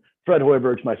I said, Fred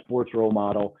Hoiberg's my sports role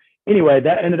model. Anyway,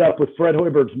 that ended up with Fred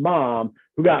Hoiberg's mom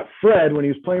who got Fred when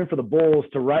he was playing for the Bulls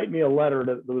to write me a letter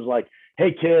that was like,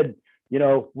 hey kid,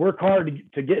 work hard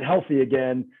to get healthy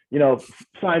again,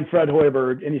 sign Fred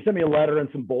Hoiberg. And he sent me a letter and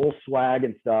some Bulls swag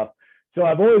and stuff. So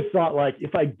I've always thought, like,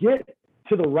 if I get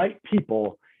to the right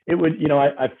people, it would,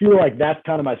 I feel like that's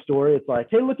kind of my story. It's like,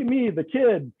 hey, look at me, the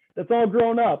kid that's all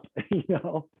grown up,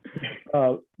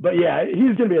 but yeah,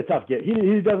 he's going to be a tough get.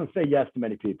 He doesn't say yes to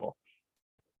many people.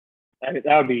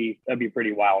 That'd be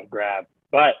pretty wild grab,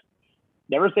 but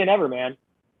never say never, man.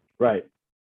 Right.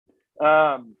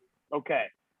 Okay.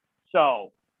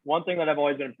 So one thing that I've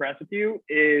always been impressed with you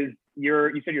is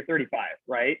you said you're 35,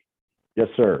 right? Yes,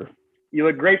 sir. You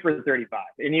look great for 35,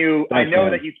 and Thanks, I know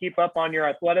man. that you keep up on your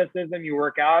athleticism, you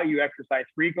work out, you exercise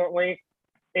frequently.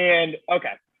 And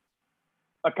okay,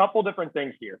 a couple different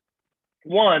things here.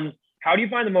 One, how do you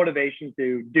find the motivation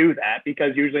to do that?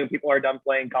 Because usually when people are done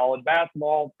playing college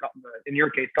basketball, in your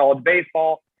case, college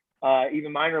baseball,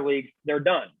 even minor leagues, they're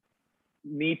done.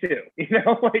 Me too.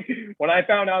 Like when I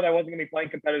found out I wasn't going to be playing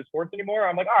competitive sports anymore,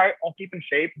 I'm like, all right, I'll keep in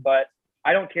shape, but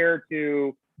I don't care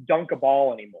to dunk a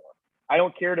ball anymore. I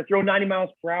don't care to throw 90 miles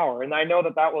per hour. And I know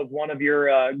that was one of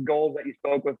your goals that you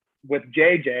spoke with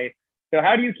JJ. So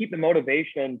how do you keep the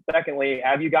motivation? Secondly,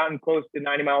 have you gotten close to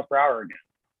 90 miles per hour again?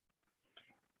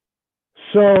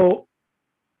 So,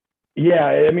 yeah,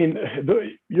 I mean,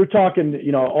 you're talking,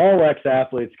 all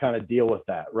ex-athletes kind of deal with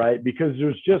that, right? Because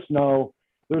there's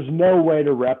no way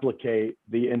to replicate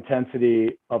the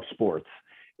intensity of sports.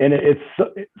 And it's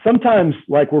sometimes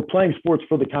like we're playing sports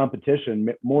for the competition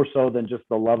more so than just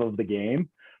the love of the game,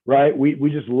 right?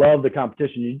 We just love the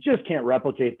competition. You just can't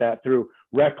replicate that through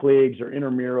rec leagues or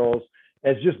intramurals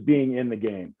as just being in the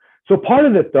game. So part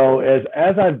of it though,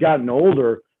 as I've gotten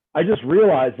older, I just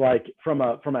realized, like, from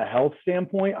a health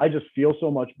standpoint, I just feel so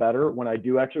much better when I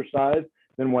do exercise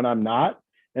than when I'm not.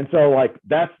 And so, like,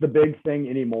 that's the big thing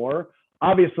anymore.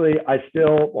 Obviously, I'm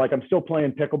still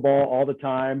playing pickleball all the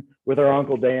time with our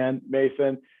Uncle Dan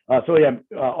Mason. So yeah,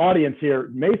 audience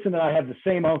here, Mason and I have the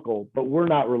same uncle, but we're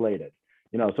not related.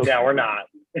 So yeah, we're not.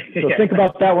 So think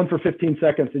about that one for 15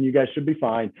 seconds, and you guys should be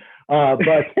fine. But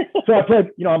so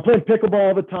I'm playing pickleball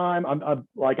all the time.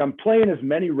 I'm playing as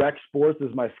many rec sports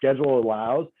as my schedule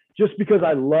allows, just because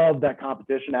I love that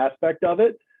competition aspect of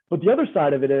it. But the other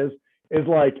side of it is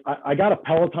like I got a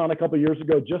Peloton a couple of years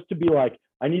ago just to be like,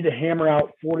 I need to hammer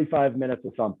out 45 minutes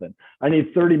of something. I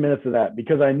need 30 minutes of that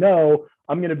because I know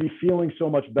I'm going to be feeling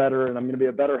so much better, and I'm going to be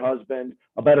a better husband,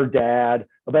 a better dad,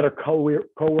 a better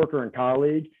coworker and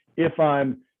colleague if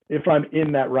I'm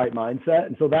in that right mindset.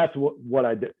 And so that's what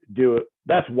I do.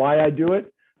 That's why I do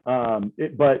it.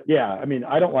 But yeah, I mean,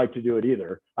 I don't like to do it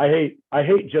either. I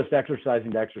hate just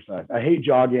exercising to exercise. I hate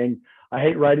jogging. I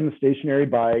hate riding the stationary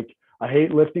bike. I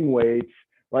hate lifting weights,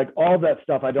 like all that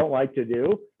stuff I don't like to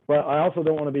do. But I also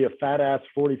don't want to be a fat ass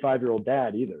 45-year-old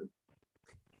dad either.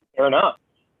 Fair enough.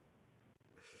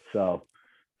 So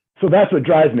that's what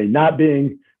drives me, not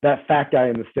being that fat guy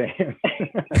in the stands.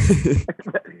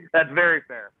 That's very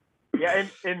fair. Yeah,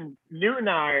 and Newt and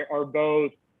I are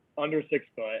both under 6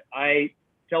 foot. I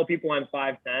tell people I'm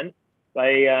 5'10". I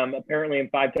apparently am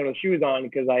 5'10" with shoes on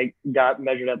because I got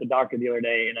measured at the doctor the other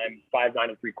day, and I'm 5'9"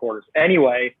 and 3/4.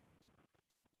 Anyway,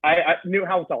 I Newt,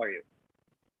 how tall are you?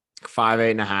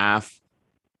 5'8.5".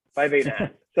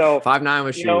 5'8.5". So 5'9"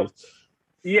 with shoes.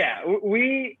 Yeah,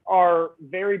 we are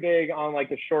very big on like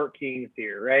the short kings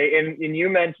here, right? And you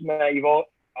mentioned that you've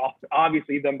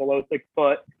obviously done below 6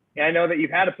 foot. And I know that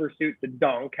you've had a pursuit to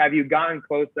dunk. Have you gotten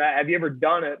close to that? Have you ever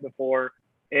done it before?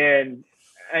 And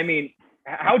I mean,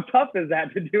 how tough is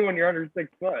that to do when you're under 6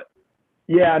 foot?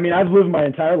 Yeah, I mean, I've lived my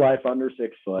entire life under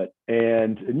 6 foot,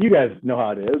 and you guys know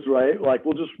how it is, right? Like,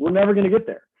 we're never going to get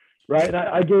there, right? And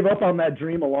I gave up on that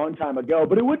dream a long time ago,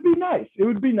 but it would be nice. It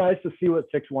would be nice to see what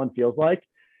 6'1" feels like.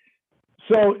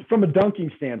 So from a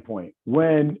dunking standpoint,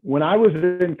 when I was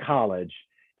in college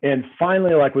and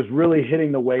finally like was really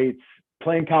hitting the weights,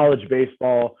 playing college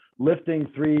baseball,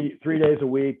 lifting three days a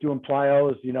week, doing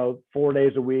plyos, 4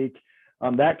 days a week,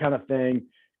 that kind of thing.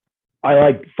 I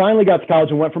like finally got to college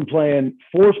and went from playing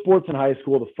 4 sports in high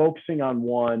school to focusing on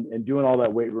one and doing all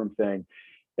that weight room thing.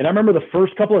 And I remember the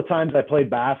first couple of times I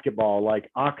played basketball, like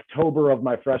October of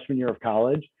my freshman year of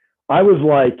college, I was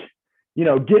like,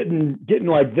 getting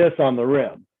like this on the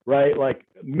rim, right? Like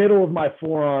middle of my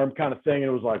forearm kind of thing. And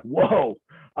it was like, whoa,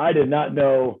 I didn't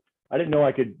know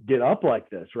I could get up like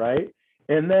this, right?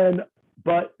 And then,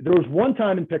 but there was one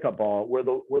time in pickup ball where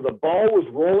the ball was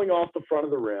rolling off the front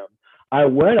of the rim. I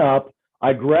went up,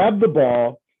 I grabbed the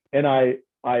ball, and I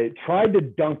tried to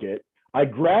dunk it. I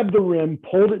grabbed the rim,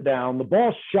 pulled it down. The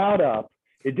ball shot up.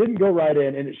 It didn't go right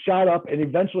in, and it shot up and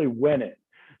eventually went in.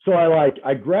 So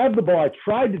I grabbed the ball, I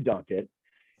tried to dunk it,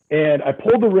 and I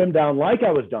pulled the rim down like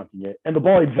I was dunking it, and the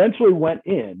ball eventually went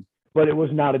in, but it was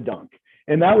not a dunk.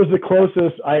 And that was the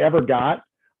closest I ever got.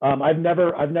 I've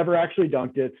never actually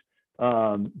dunked it.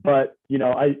 But you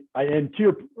know, and to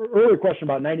your earlier question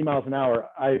about 90 miles an hour,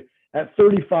 at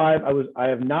 35, I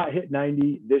have not hit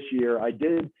 90 this year. I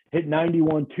did hit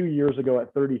 91 2 years ago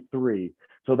at 33.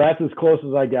 So that's as close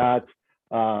as I got.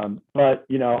 But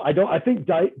you know, I think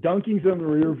dunking's in the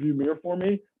rear view mirror for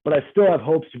me, but I still have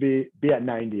hopes to be at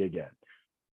 90 again.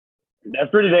 That's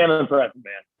pretty damn impressive,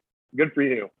 man. Good for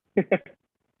you.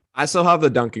 I still have the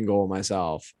dunking goal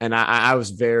myself, and I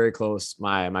was very close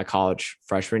my college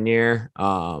freshman year.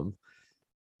 I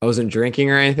wasn't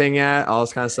drinking or anything yet, all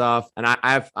this kind of stuff, and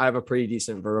I have a pretty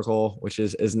decent vertical, which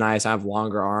is nice. I have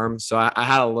longer arms, so I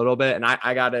had a little bit, and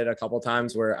I got it a couple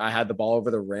times where I had the ball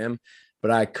over the rim,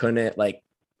 but I couldn't like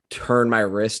turn my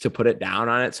wrist to put it down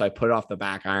on it, so I put it off the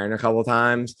back iron a couple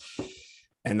times.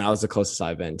 And that was the closest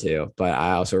I've been to. But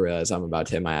I also realized I'm about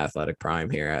to hit my athletic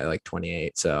prime here at like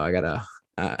 28. So I gotta.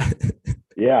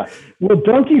 Yeah. Well,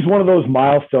 dunking's one of those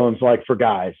milestones, like for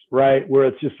guys, right? Where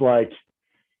it's just like,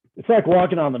 it's like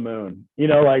walking on the moon. You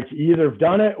know, like you either have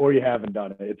done it or you haven't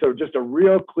done it. It's just a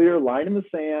real clear line in the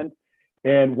sand.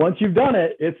 And once you've done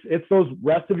it, it's those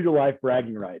rest of your life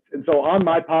bragging rights. And so on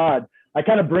my pod, I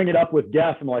kind of bring it up with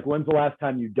guests. I'm like, when's the last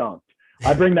time you dunked?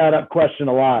 I bring that up question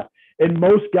a lot. And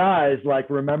most guys like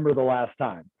remember the last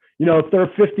time. You know, if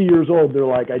they're 50 years old, they're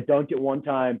like, I dunked it one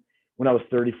time when I was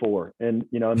 34, and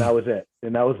you know, and that was it,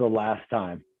 and that was the last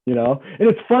time. You know, and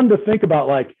it's fun to think about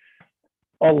like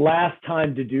a last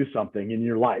time to do something in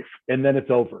your life, and then it's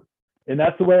over. And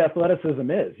that's the way athleticism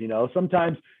is. You know,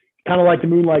 sometimes kind of like the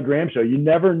Moonlight Graham show, you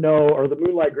never know, or the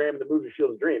Moonlight Graham in the movie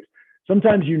Field of Dreams.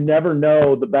 Sometimes you never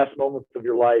know the best moments of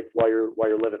your life while you're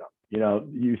living them. You know,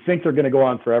 you think they're going to go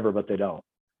on forever, but they don't.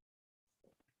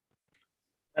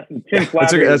 That's a great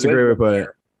way to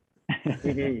put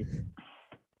it.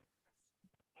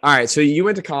 All right, so you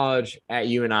went to college at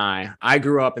UNI. I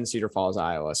grew up in Cedar Falls,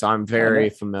 Iowa, so I'm very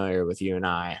familiar with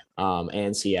UNI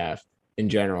and CF in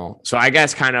general. So I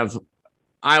guess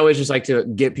I always just like to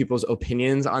get people's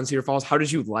opinions on Cedar Falls. How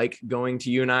did you like going to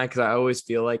UNI? Because I always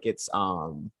feel like it's I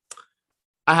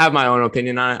have my own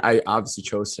opinion on it. I obviously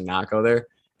chose to not go there.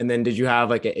 And then did you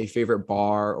have like a favorite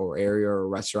bar or area or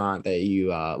restaurant that you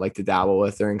like to dabble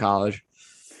with during college?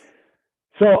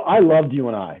 So I loved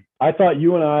UNI. I thought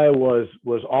UNI was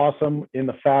awesome in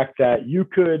the fact that you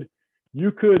could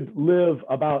live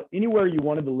about anywhere you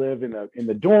wanted to live in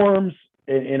the dorms,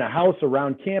 in a house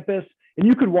around campus, and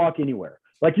you could walk anywhere.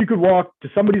 Like you could walk to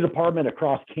somebody's apartment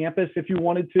across campus if you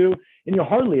wanted to, and you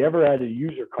hardly ever had to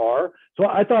use your car. So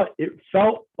I thought it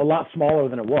felt a lot smaller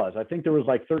than it was. I think there was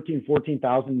like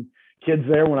 14,000 kids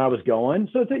there when I was going.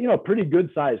 So it's a pretty good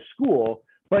sized school,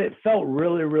 but it felt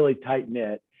really, really tight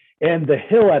knit. And the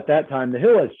Hill at that time, the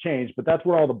Hill has changed, but that's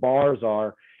where all the bars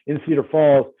are in Cedar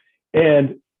Falls.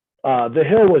 And the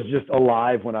Hill was just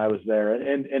alive when I was there.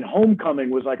 And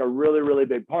homecoming was like a really, really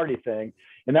big party thing.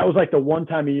 And that was like the one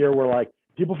time a year where like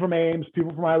people from Ames,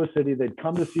 people from Iowa City, they'd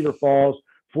come to Cedar Falls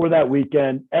for that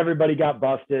weekend. Everybody got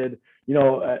busted,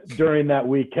 during that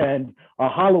weekend.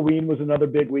 Halloween was another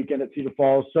big weekend at Cedar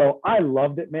Falls. So I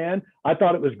loved it, man. I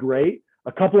thought it was great.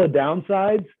 A couple of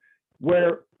downsides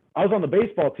where I was on the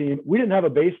baseball team. We didn't have a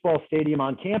baseball stadium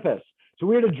on campus. So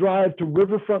we had to drive to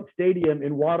Riverfront Stadium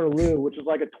in Waterloo, which is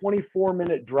like a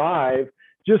 24-minute drive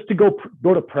just to go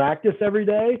to practice every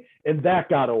day. And that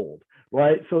got old,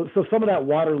 right? So some of that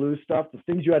Waterloo stuff, the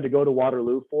things you had to go to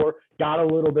Waterloo for, got a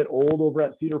little bit old over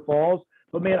at Cedar Falls.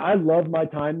 But man, I loved my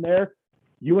time there.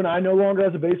 UNI no longer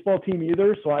has a baseball team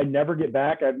either, so I never get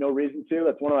back. I have no reason to.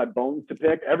 That's one of my bones to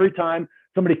pick. Every time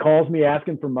somebody calls me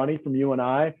asking for money from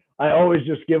UNI, I always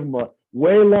just give them a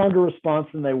way longer response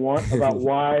than they want about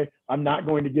why I'm not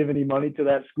going to give any money to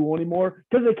that school anymore,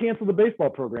 because they canceled the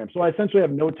baseball program. So I essentially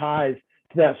have no ties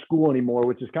to that school anymore,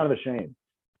 which is kind of a shame.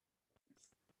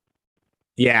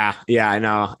 Yeah, I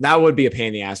know. That would be a pain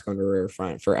in the ass going to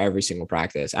Riverfront for every single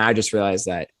practice. And I just realized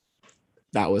that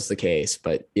was the case.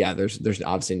 But yeah, there's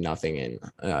obviously nothing in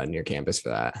near campus for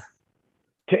that.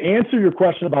 To answer your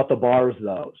question about the bars,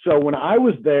 though, so when I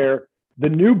was there, the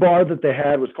new bar that they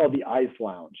had was called the Ice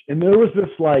Lounge. And there was this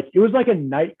it was like a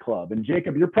nightclub. And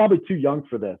Jacob, you're probably too young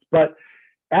for this, but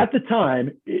at the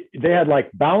time they had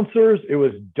like bouncers. It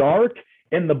was dark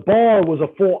and the bar was a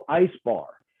full ice bar.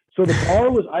 So the bar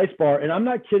was ice bar. And I'm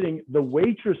not kidding. The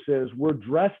waitresses were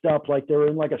dressed up like they were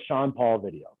in like a Sean Paul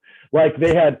video. Like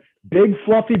they had big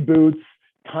fluffy boots,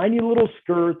 tiny little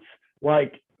skirts,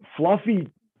 like fluffy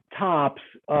tops.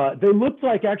 They looked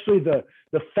like actually the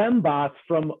fembots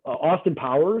from Austin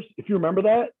Powers, if you remember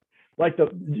that. Like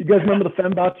you guys remember the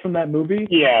fembots from that movie?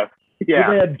 Yeah. Yeah.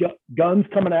 They had guns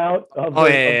coming out.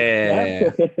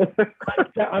 Yeah.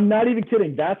 I'm not even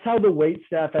kidding. That's how the wait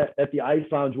staff at the Ice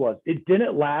Lounge was. It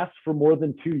didn't last for more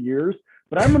than 2 years.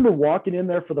 But I remember walking in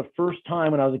there for the first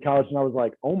time when I was in college, and I was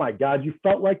like, "Oh my God!" You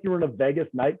felt like you were in a Vegas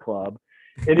nightclub,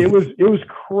 and it was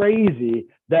crazy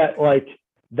that like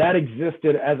that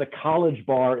existed as a college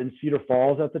bar in Cedar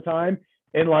Falls at the time,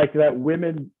 and like that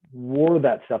women wore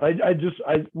that stuff.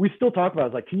 We still talk about it. I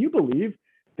was like, can you believe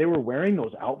they were wearing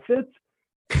those outfits?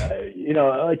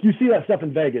 Like you see that stuff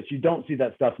in Vegas, you don't see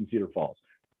that stuff in Cedar Falls.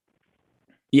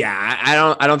 Yeah,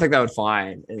 I don't think that would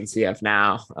fly in CF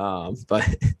now. But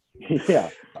yeah.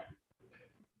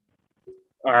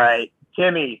 All right,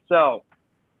 Timmy. So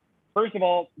first of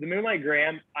all, the Moonlight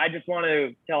Graham, I just want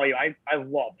to tell you, I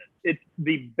love it. It's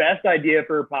the best idea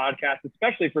for a podcast,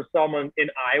 especially for someone in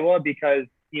Iowa, because,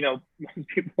 most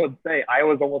people would say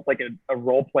Iowa is almost like a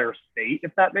role player state,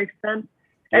 if that makes sense.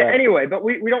 Yeah. Anyway, but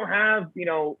we don't have,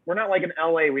 we're not like in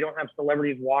LA. We don't have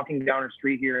celebrities walking down the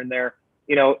street here and there.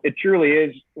 It truly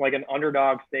is like an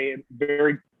underdog state,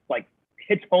 very like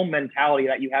hits home mentality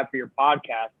that you have for your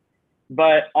podcast.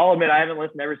 But I'll admit, I haven't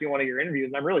listened to every single one of your interviews,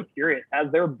 and I'm really curious.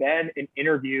 Has there been an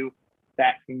interview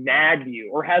that nagged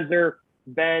you, or has there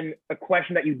been a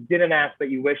question that you didn't ask that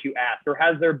you wish you asked, or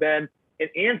has there been an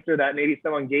answer that maybe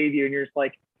someone gave you and you're just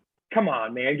like, come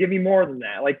on, man, give me more than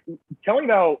that? Like, tell me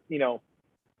about,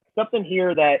 something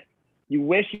here that you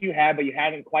wish you had, but you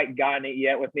haven't quite gotten it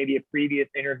yet with maybe a previous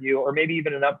interview, or maybe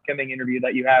even an upcoming interview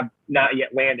that you have not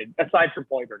yet landed, aside from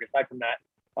Hoiberg, aside from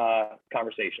that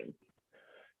conversation.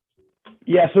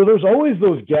 Yeah, so there's always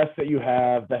those guests that you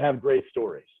have that have great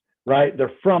stories, right?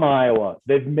 They're from Iowa.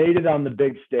 They've made it on the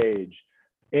big stage.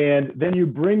 And then you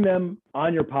bring them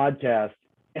on your podcast,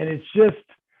 and it's just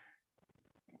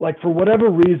like, for whatever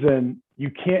reason, you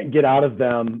can't get out of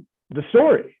them the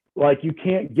story. Like, you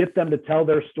can't get them to tell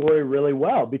their story really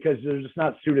well because they're just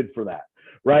not suited for that,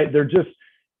 right? They're just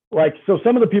like, so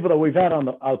some of the people that we've had on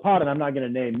the pod, and I'm not going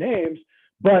to name names,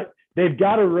 but they've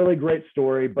got a really great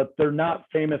story, but they're not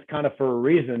famous kind of for a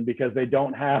reason, because they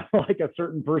don't have like a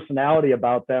certain personality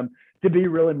about them to be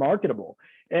really marketable.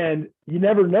 And you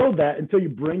never know that until you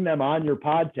bring them on your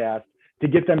podcast to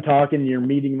get them talking, and you're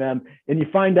meeting them, and you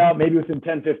find out maybe within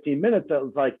 10, 15 minutes that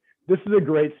it's like, this is a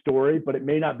great story, but it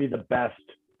may not be the best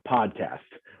podcast,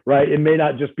 right? It may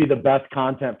not just be the best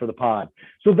content for the pod.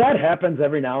 So that happens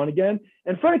every now and again.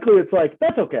 And frankly, it's like,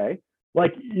 that's okay.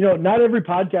 Like, not every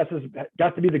podcast has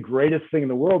got to be the greatest thing in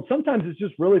the world. Sometimes it's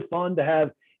just really fun to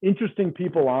have interesting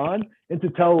people on and to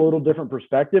tell a little different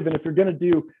perspective. And if you're going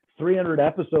to do 300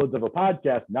 episodes of a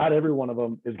podcast, not every one of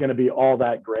them is going to be all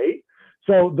that great.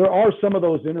 So there are some of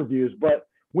those interviews, but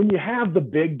when you have the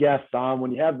big guests on,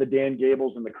 when you have the Dan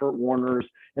Gables and the Kurt Warners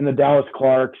and the Dallas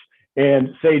Clarks and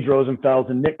Sage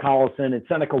Rosenfels and Nick Collison and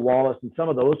Seneca Wallace and some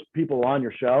of those people on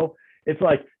your show, it's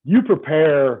like you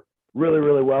prepare really,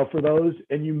 really well for those,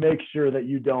 and you make sure that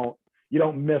you don't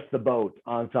miss the boat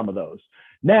on some of those.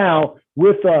 Now,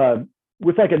 with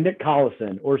like a Nick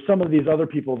Collison or some of these other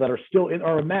people that are still in,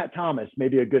 or Matt Thomas,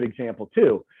 maybe a good example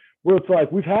too, where it's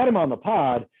like, we've had him on the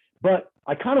pod, but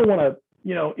I kind of want to,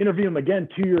 interview him again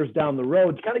 2 years down the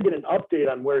road to kind of get an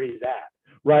update on where he's at,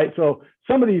 right? So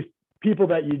some of these people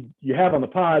that you have on the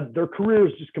pod, their career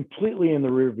is just completely in the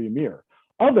rearview mirror.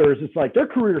 Others, it's like their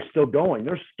career is still going.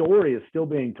 Their story is still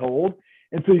being told.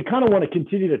 And so you kind of want to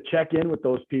continue to check in with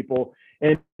those people.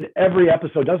 And every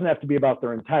episode doesn't have to be about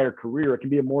their entire career. It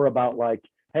can be more about like,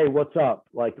 hey, what's up?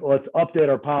 Like, let's update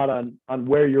our pod on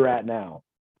where you're at now.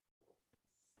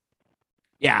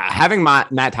 Yeah, having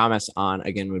Matt Thomas on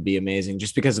again would be amazing,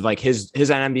 just because of like his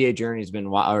NBA journey has been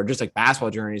wild, or just like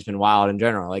basketball journey has been wild in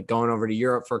general. Like going over to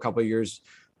Europe for a couple of years,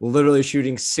 literally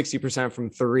shooting 60% from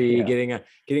three,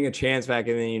 getting a chance back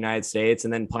in the United States,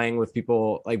 and then playing with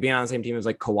people, like being on the same team as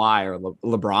like Kawhi or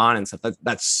LeBron and stuff.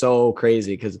 That's so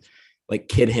crazy, because like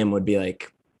kid him would be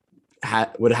like,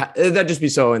 that'd just be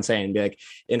so insane. Be like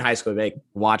in high school, like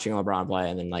watching LeBron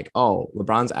play, and then like, oh,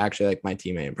 LeBron's actually like my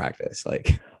teammate in practice,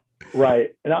 like. Right.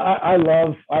 And I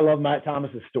love Matt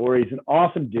Thomas's story. He's an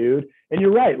awesome dude. And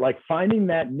you're right. Like finding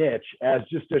that niche as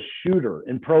just a shooter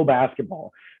in pro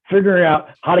basketball, figuring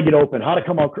out how to get open, how to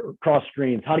come across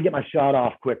screens, how to get my shot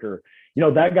off quicker.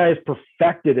 That guy has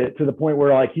perfected it to the point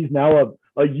where like he's now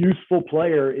a useful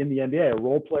player in the NBA, a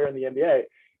role player in the NBA,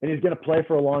 and he's going to play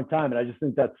for a long time. And I just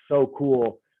think that's so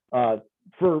cool.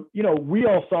 We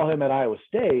all saw him at Iowa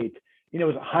State.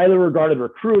 Was a highly regarded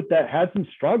recruit that had some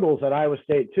struggles at Iowa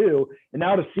State too. And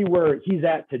now to see where he's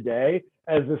at today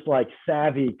as this like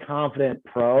savvy, confident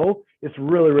pro. It's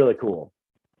really, really cool.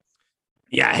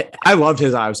 Yeah, I loved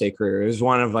his Iowa State career. It was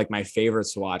one of like my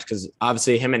favorites to watch because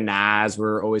obviously him and Naz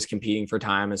were always competing for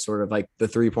time as sort of like the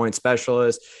 3-point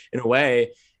specialist in a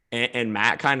way. And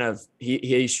Matt kind of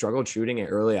he struggled shooting it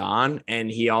early on,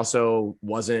 and he also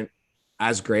wasn't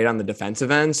as great on the defensive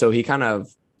end, so he kind of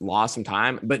lost some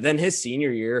time. But then his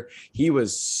senior year, he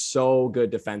was so good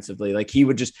defensively. Like he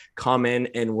would just come in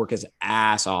and work his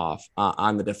ass off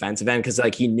on the defensive end because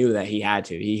like he knew that he had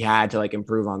to like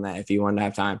improve on that if he wanted to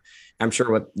have time. I'm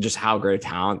sure with just how great a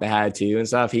talent they had too and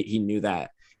stuff, he knew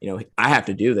that, I have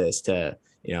to do this to,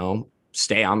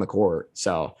 stay on the court.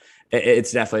 So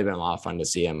it's definitely been a lot of fun to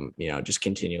see him, just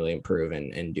continually improve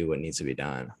and do what needs to be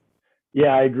done.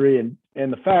 Yeah, I agree.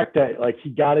 And the fact that like he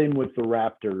got in with the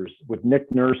Raptors with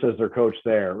Nick Nurse as their coach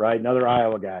there, right? Another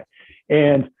Iowa guy.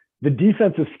 And the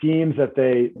defensive schemes that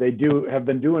they have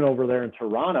been doing over there in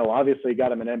Toronto, obviously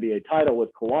got him an NBA title with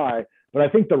Kawhi, but I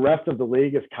think the rest of the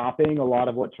league is copying a lot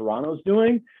of what Toronto's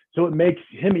doing. So it makes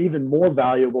him even more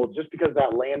valuable just because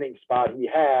that landing spot he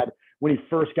had when he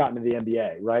first got into the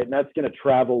NBA, right? And that's going to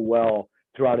travel well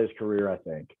throughout his career, I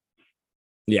think.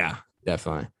 Yeah,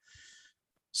 definitely.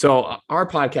 So our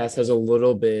podcast has a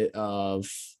little bit of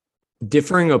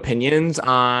differing opinions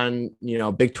on,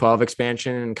 Big 12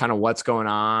 expansion and kind of what's going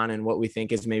on and what we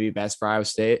think is maybe best for Iowa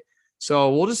State.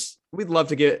 So we'd love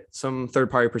to get some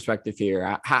third-party perspective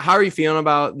here. How are you feeling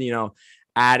about,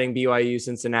 adding BYU,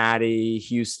 Cincinnati,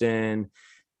 Houston,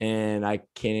 and I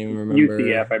can't even remember.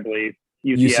 UCF, I believe.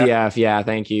 UCF, yeah,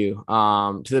 thank you.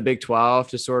 To the Big 12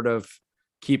 to sort of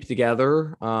keep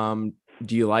together.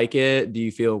 Do you like it? Do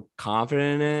you feel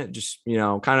confident in it? Just,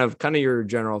 kind of your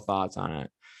general thoughts on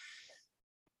it.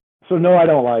 So no, I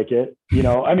don't like it.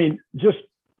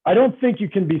 I don't think you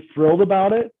can be thrilled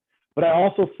about it, but I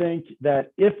also think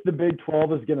that if the Big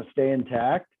 12 is going to stay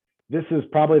intact, this is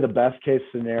probably the best case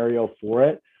scenario for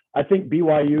it. I think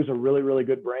BYU is a really, really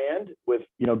good brand with,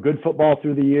 good football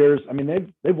through the years. I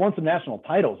mean, they've won some national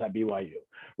titles at BYU.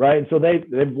 Right. And so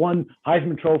they've won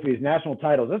Heisman trophies, national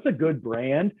titles. That's a good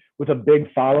brand with a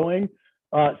big following.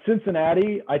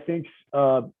 Cincinnati, I think,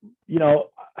 they're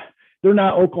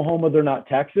not Oklahoma, they're not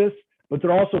Texas, but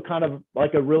they're also kind of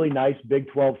like a really nice Big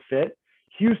 12 fit.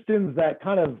 Houston's that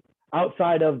kind of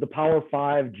outside of the Power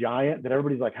 5 giant that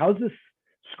everybody's like, how's this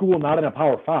school not in a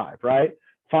Power 5, right?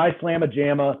 Phi Slamma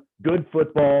Jamma, good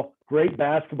football, great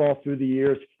basketball through the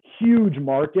years, huge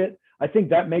market. I think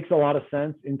that makes a lot of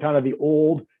sense in kind of the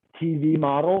old TV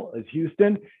model as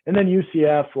Houston. And then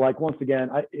UCF, like, once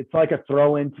again, it's like a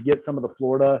throw in to get some of the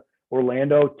Florida,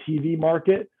 Orlando TV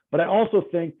market. But I also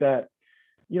think that,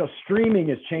 streaming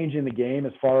is changing the game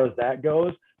as far as that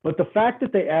goes. But the fact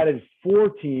that they added 4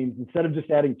 teams instead of just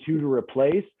adding 2 to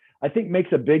replace, I think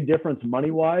makes a big difference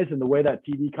money-wise in the way that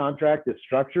TV contract is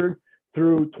structured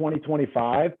through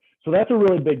 2025. So that's a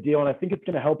really big deal. And I think it's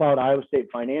going to help out Iowa State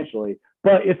financially,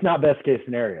 but it's not best case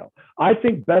scenario. I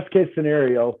think best case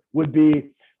scenario would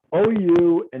be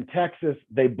OU and Texas,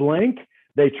 they blink,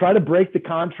 they try to break the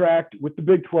contract with the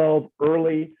Big 12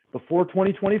 early before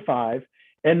 2025,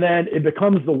 and then it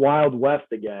becomes the Wild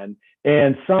West again.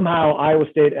 And somehow Iowa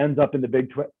State ends up in the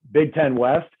Big 10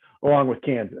 West along with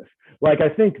Kansas. Like, I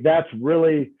think that's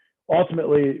really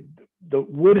ultimately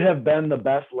would have been the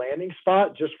best landing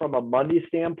spot just from a money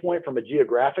standpoint, from a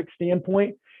geographic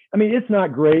standpoint. I mean, it's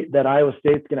not great that Iowa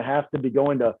State's going to have to be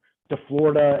going to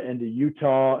Florida and to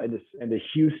Utah and to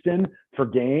Houston for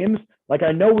games. Like,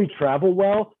 I know we travel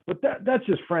well, but that's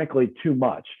just frankly too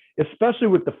much, especially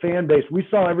with the fan base. We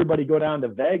saw everybody go down to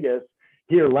Vegas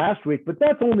here last week, but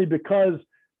that's only because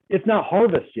it's not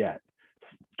harvest yet.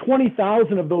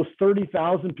 20,000 of those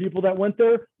 30,000 people that went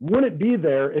there wouldn't be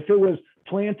there if it was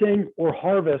planting or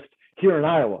harvest here in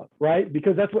Iowa, right?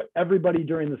 Because that's what everybody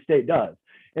during the state does.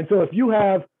 And so if you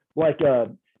have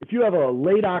a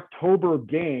late October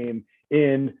game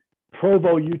in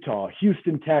Provo, Utah,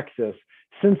 Houston, Texas,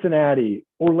 Cincinnati,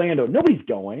 Orlando, nobody's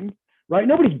going, right?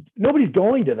 Nobody's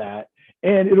going to that.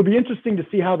 And it'll be interesting to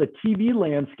see how the TV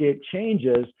landscape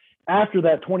changes after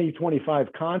that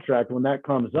 2025 contract when that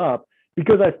comes up,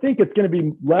 because I think it's going to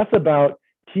be less about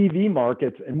TV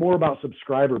markets and more about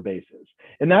subscriber bases.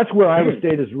 And that's where Iowa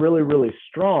State is really, really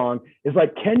strong, is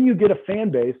like, can you get a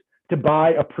fan base to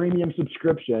buy a premium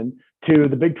subscription to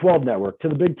the Big 12 network, to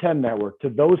the Big 10 network, to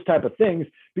those type of things?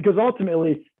 Because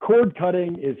ultimately cord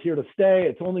cutting is here to stay.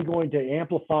 It's only going to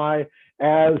amplify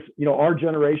as, our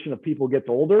generation of people gets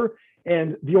older,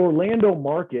 and the Orlando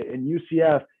market and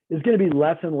UCF is going to be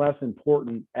less and less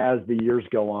important as the years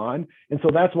go on. And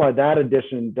so that's why that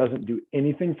addition doesn't do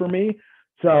anything for me.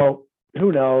 So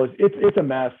who knows? It's a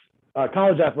mess.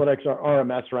 college athletics are a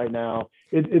mess right now.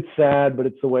 It's sad, but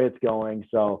it's the way it's going.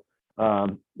 So,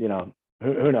 you know,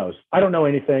 who knows? I don't know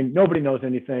anything. Nobody knows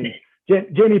anything.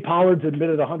 Jamie Pollard's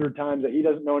admitted 100 times that he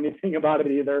doesn't know anything about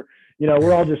it either. You know,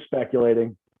 we're all just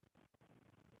speculating.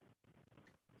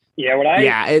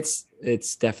 Yeah, it's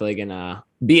definitely gonna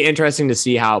be interesting to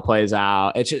see how it plays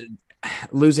out. It's just,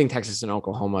 losing Texas and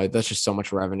Oklahoma, that's just so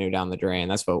much revenue down the drain.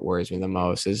 That's what worries me the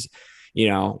most is, you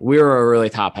know, we were a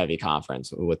really top heavy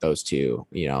conference with those two,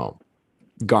 you know,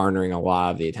 garnering a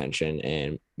lot of the attention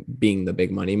and being the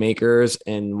big money makers.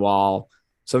 And while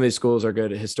some of these schools are good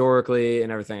historically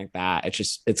and everything like that,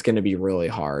 it's going to be really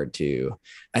hard to,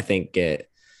 I think,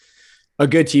 get a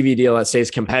good TV deal that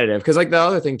stays competitive. Cause like the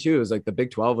other thing too, is like the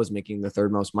Big 12 was making the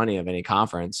third most money of any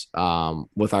conference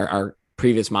with our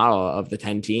previous model of the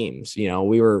 10 teams. You know,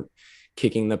 we were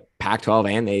kicking the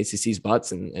Pac-12 and the ACC's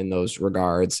butts in those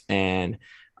regards. And,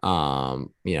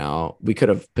 you know, we could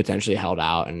have potentially held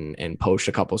out and poached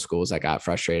a couple of schools that got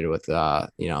frustrated with,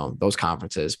 you know, those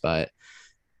conferences. But,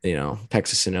 you know,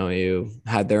 Texas and OU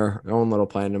had their own little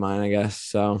plan in mind, I guess.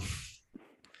 So,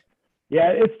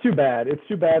 yeah, it's too bad. It's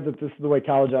too bad that this is the way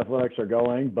college athletics are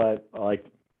going. But like,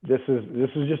 this is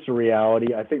just a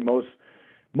reality. I think most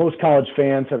college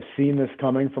fans have seen this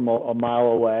coming from a mile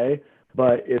away,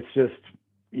 but it's just,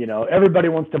 you know, everybody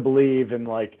wants to believe in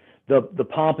like the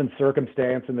pomp and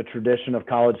circumstance and the tradition of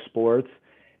college sports.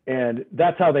 And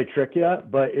that's how they trick you.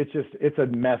 But it's a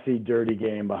messy, dirty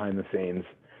game behind the scenes.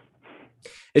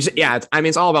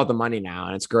 It's all about the money now,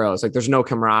 and it's gross. Like there's no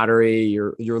camaraderie.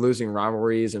 You're losing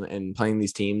rivalries and playing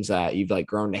these teams that you've like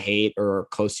grown to hate or are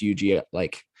close to UG.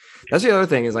 Like that's the other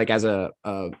thing is like as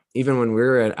even when we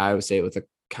were at Iowa State with the,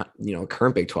 you know,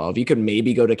 current Big 12, you could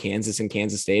maybe go to Kansas and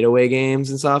Kansas State away games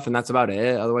and stuff. And that's about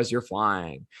it. Otherwise you're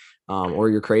flying, or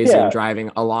you're crazy and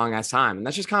driving a long ass time. And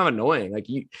that's just kind of annoying. Like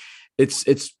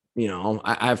it's, you know,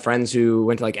 I have friends who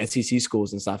went to like SEC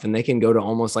schools and stuff, and they can go to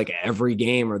almost like every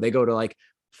game, or they go to like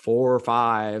 4 or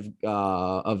 5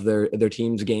 of their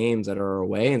team's games that are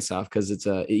away and stuff. Cause it's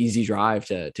a easy drive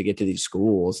to get to these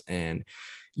schools. And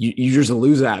you just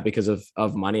lose that because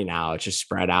of money now. It's just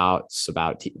spread out. It's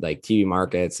about like TV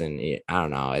markets. And I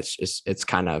don't know. It's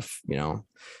kind of, you know,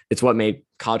 it's what made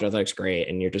college athletics great.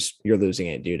 And you're losing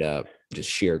it due to just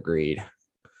sheer greed.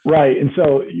 Right. And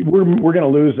so we're going to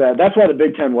lose that. That's why the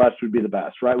Big Ten West would be the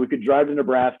best, right? We could drive to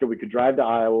Nebraska. We could drive to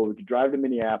Iowa. We could drive to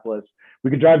Minneapolis. We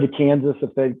could drive to Kansas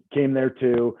if they came there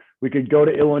too. We could go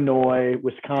to Illinois,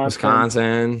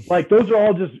 Wisconsin. Like those are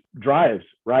all just drives,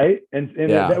 right? And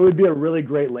that would be a really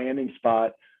great landing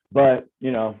spot. But,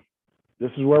 you know, this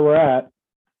is where we're at.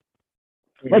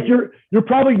 Like you're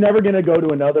probably never going to go to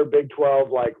another Big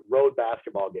 12 like road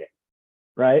basketball game,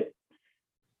 right?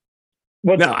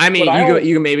 No, I mean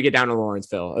you can maybe get down to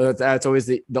Lawrenceville. That's always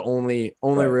the only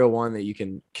real one that you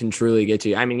can truly get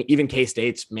to. I mean, even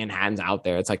K-State's Manhattan's out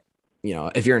there. It's like, you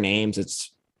know, if you're in Ames,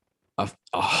 it's a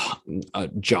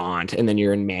jaunt, and then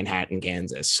you're in Manhattan,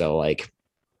 Kansas. So like,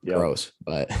 gross.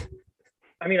 But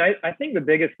I mean, I think the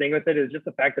biggest thing with it is just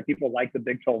the fact that people like the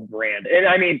Big 12 brand, and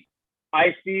I mean,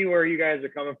 I see where you guys are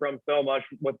coming from so much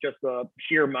with just the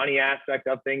sheer money aspect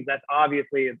of things. That's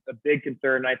obviously a big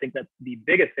concern. I think that's the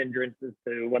biggest hindrance as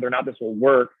to whether or not this will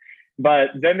work.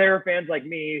 But then there are fans like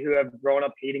me who have grown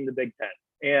up hating the Big Ten.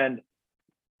 And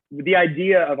the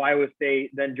idea of Iowa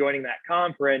State then joining that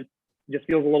conference just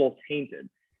feels a little tainted.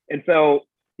 And so,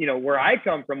 you know, where I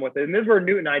come from with it, and this is where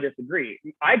Newton and I disagree.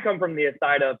 I come from the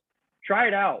side of, try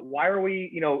it out. Why are we,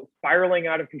 you know, spiraling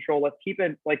out of control? Let's keep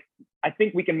it like, I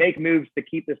think we can make moves to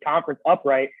keep this conference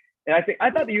upright. And I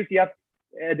thought the UCF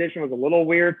addition was a little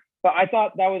weird, but I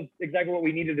thought that was exactly what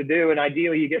we needed to do. And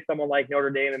ideally you get someone like Notre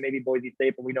Dame and maybe Boise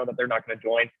State, but we know that they're not going to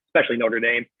join, especially Notre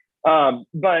Dame.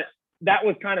 But that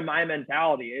was kind of my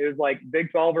mentality. It was like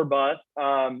Big 12 or bust.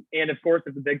 And of course,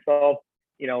 if the Big 12,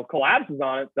 you know, collapses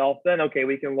on itself, then okay,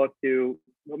 we can look to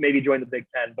maybe join the Big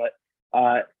 10. But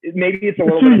maybe it's a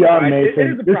little too bit young,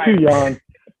 Mason. You're too young.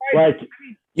 Like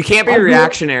you can't be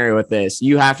reactionary with this.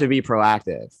 You have to be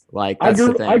proactive. Like that's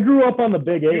the thing. I grew up on the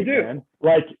Big 8, man.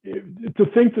 Like to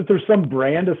think that there's some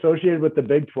brand associated with the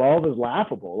Big 12 is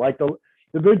laughable. Like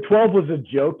the Big 12 was a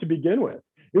joke to begin with.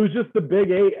 It was just the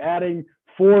Big 8 adding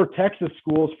 4 Texas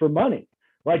schools for money.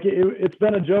 Like it's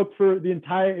been a joke for its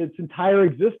entire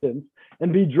existence,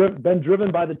 and been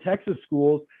driven by the Texas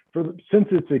schools since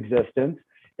its existence.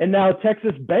 And now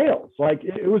Texas bails. Like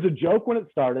it was a joke when it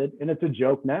started, and it's a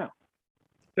joke now.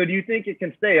 So do you think it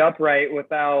can stay upright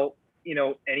without, you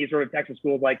know, any sort of Texas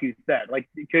schools, like you said? Like,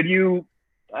 could you?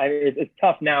 It's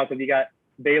tough now because you got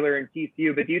Baylor and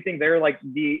TCU, but do you think they're like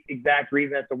the exact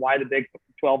reason as to why the Big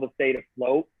 12 has stayed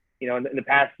afloat? in the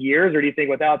past years, or do you think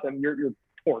without them, you're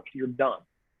torched, you're done?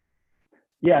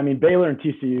 Yeah, I mean, Baylor and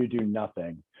TCU do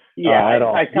nothing. Yeah, at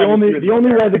all. The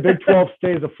only way the Big 12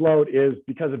 stays afloat is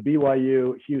because of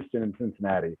BYU, Houston, and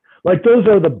Cincinnati. Like, those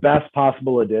are the best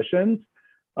possible additions.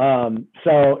 And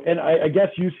I guess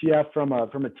UCF from a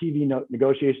TV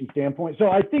negotiation standpoint. So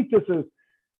I think this is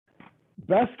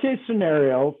best case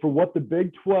scenario for what the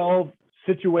Big 12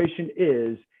 situation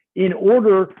is, in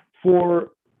order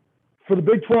for the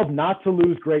Big 12 not to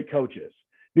lose great coaches.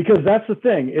 Because that's the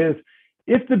thing is,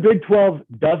 if the Big 12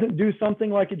 doesn't do something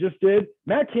like it just did,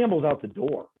 Matt Campbell's out the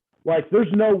door. Like,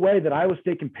 there's no way that Iowa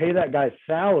State can pay that guy's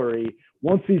salary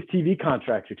once these TV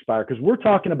contracts expire, because we're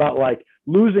talking about like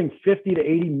losing $50 to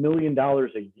 $80 million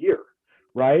a year,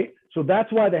 right? So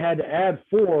that's why they had to add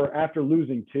 4 after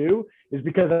losing 2, is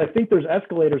because I think there's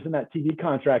escalators in that TV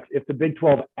contract if the Big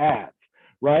 12 adds,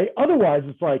 right? Otherwise,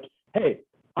 it's like, hey,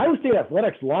 Iowa State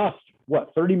Athletics lost,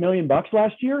 what, $30 million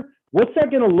last year? What's that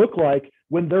going to look like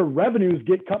when their revenues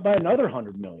get cut by another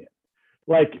 $100 million?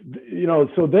 Like,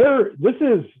 so this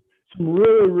is some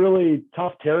really, really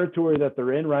tough territory that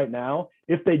they're in right now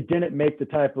if they didn't make the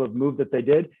type of move that they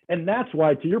did. And that's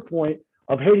why, to your point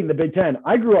of hating the Big Ten,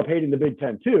 I grew up hating the Big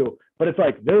Ten too, but it's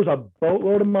like there's a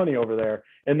boatload of money over there,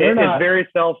 and it's very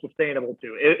self-sustainable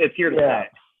too. It's here to stay.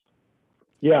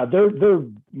 Yeah, they're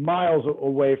miles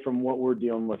away from what we're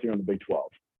dealing with here in the Big 12.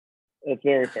 That's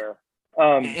very fair.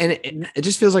 And it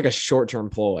just feels like a short-term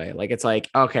ploy. Like, it's like,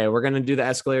 okay, we're going to do the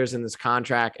escalators in this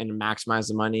contract and maximize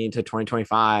the money to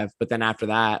 2025. But then after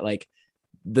that, like,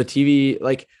 the TV,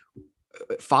 like,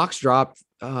 Fox dropped,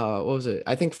 what was it?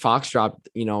 I think Fox dropped,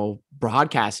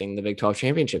 broadcasting the Big 12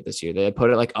 championship this year. They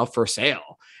put it like up for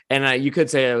sale. And you could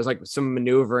say it was like some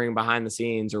maneuvering behind the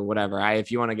scenes or whatever.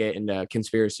 If you want to get into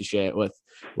conspiracy shit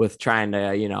with trying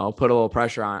to, put a little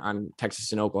pressure on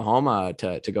Texas and Oklahoma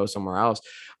to go somewhere else.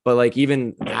 But like,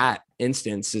 even that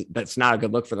instance, that's not a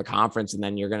good look for the conference. And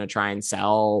then you're going to try and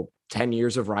sell 10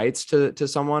 years of rights to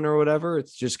someone or whatever.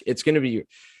 It's going to be,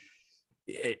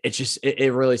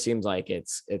 it really seems like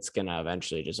it's going to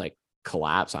eventually just like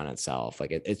collapse on itself.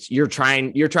 Like you're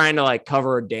trying to like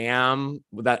cover a dam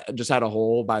that just had a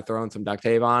hole by throwing some duct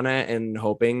tape on it and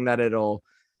hoping that it'll,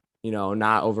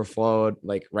 not overflow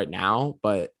like right now.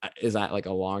 But is that like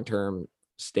a long-term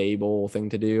stable thing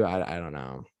to do? I don't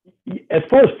know. As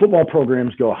far as football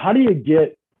programs go, how do you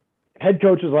get head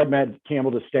coaches like Matt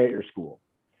Campbell to stay at your school?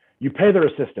 You pay their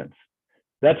assistants.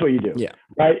 That's what you do. Yeah.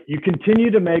 Right. You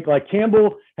continue to make, like,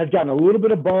 Campbell has gotten a little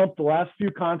bit of bump the last few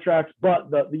contracts,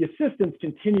 but the assistants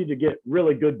continue to get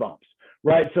really good bumps.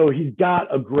 Right. So he's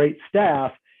got a great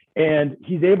staff and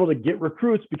he's able to get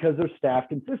recruits because there's staff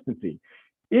consistency.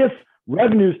 If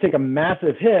revenues take a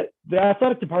massive hit, the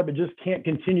athletic department just can't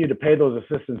continue to pay those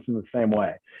assistants in the same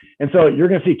way. And so you're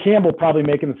going to see Campbell probably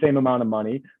making the same amount of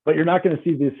money, but you're not going to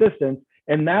see the assistants.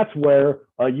 And that's where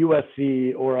a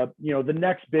USC or the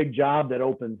next big job that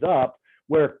opens up,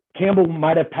 where Campbell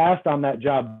might have passed on that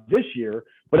job this year,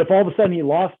 but if all of a sudden he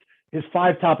lost his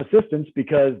 5 top assistants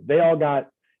because they all got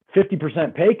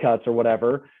 50% pay cuts or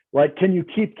whatever, like, can you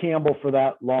keep Campbell for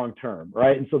that long term,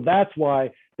 right? And so that's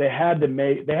why they had to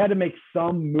make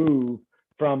some move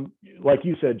from, like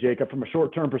you said, Jacob, from a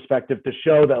short-term perspective to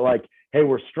show that, like, hey,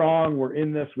 we're strong, we're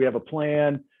in this, we have a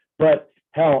plan. But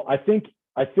hell, I think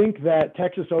that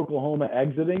Texas Oklahoma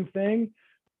exiting thing,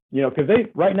 because they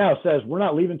right now says we're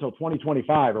not leaving until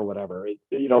 2025 or whatever,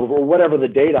 or whatever the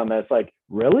date on that. It's like,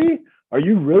 really? Are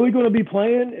you really going to be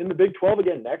playing in the Big 12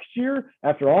 again next year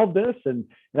after all of this? And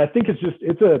I think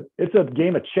it's a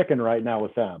game of chicken right now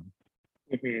with them.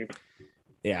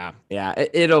 Yeah.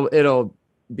 It'll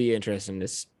be interesting to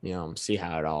see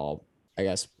how it all, I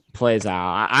guess, plays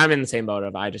out. I'm in the same boat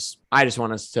of I just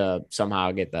want us to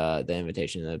somehow get the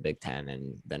invitation to the Big Ten,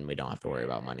 and then we don't have to worry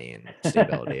about money and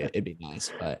stability. It'd be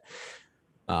nice, but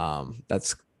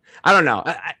I don't know.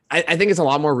 I think it's a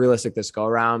lot more realistic this go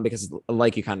around because,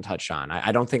 like you kind of touched on,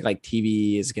 I don't think like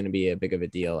TV is going to be a big of a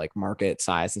deal, like market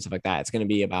size and stuff like that. It's going to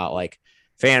be about like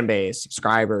fan base,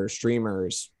 subscribers,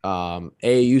 streamers,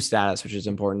 AAU status, which is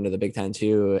important to the Big Ten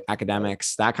too,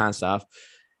 academics, that kind of stuff.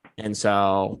 And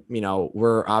so,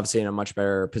 we're obviously in a much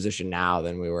better position now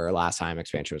than we were last time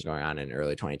expansion was going on in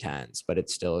early 2010s, but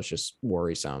it's just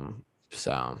worrisome.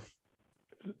 So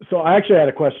I actually had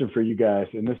a question for you guys,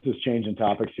 and this is changing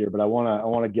topics here, but I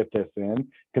want to get this in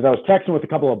because I was texting with a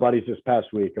couple of buddies this past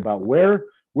week about where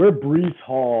Breece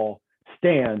Hall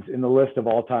stands in the list of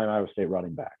all-time Iowa State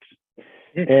running backs.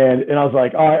 And I was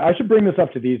like, all right, I should bring this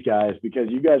up to these guys because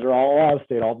you guys are all Iowa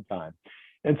State all the time.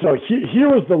 And so here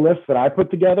was the list that I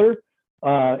put together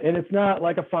And it's not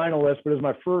like a finalist, but it's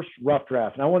my first rough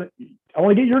draft. And I want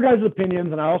to get your guys'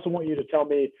 opinions, and I also want you to tell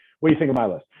me what you think of my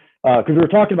list. Because we were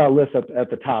talking about lists at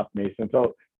the top, Mason.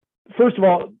 So first of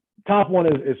all, top one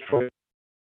is Troy.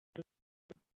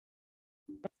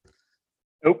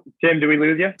 Oh, Tim, do we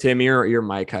lose you? Tim, your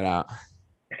mic cut out.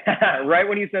 Right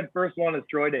when you said first one is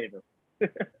Troy Davis.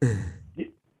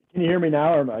 Can you hear me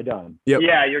now, or am I done? Yep.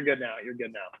 Yeah, you're good now.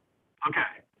 Okay.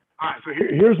 All right. So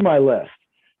here's my list.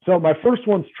 So my first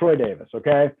one's Troy Davis.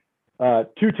 Okay.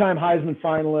 2-time Heisman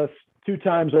finalist, 2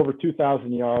 times over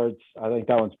 2,000 yards. I think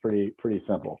that one's pretty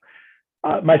simple.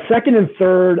 My second and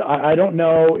third, I don't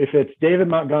know if it's David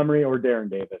Montgomery or Darren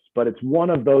Davis, but it's one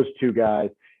of those 2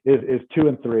 guys is 2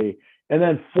 and 3. And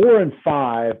then 4 and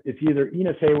 5, it's either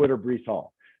Enos Haywood or Breece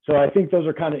Hall. So I think those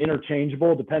are kind of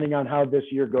interchangeable depending on how this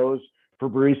year goes for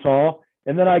Breece Hall.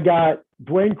 And then I got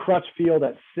Dwayne Crutchfield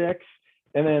at 6,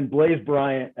 and then Blaise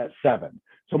Bryant at 7.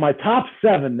 So my top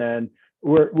 7 then,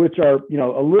 which are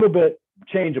a little bit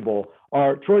changeable,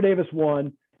 are Troy Davis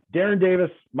 1, Darren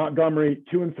Davis, Montgomery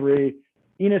 2 and 3,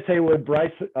 Enos Haywood,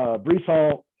 Breece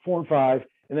Hall 4 and 5,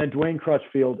 and then Dwayne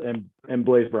Crutchfield and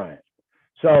Blaise Bryant.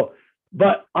 So,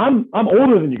 but I'm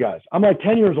older than you guys. I'm like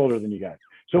 10 years older than you guys.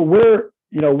 So where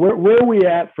are we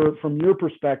at from your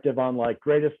perspective on like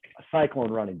greatest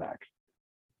Cyclone running backs?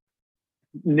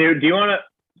 Newt, do you want to?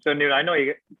 So Newt, I know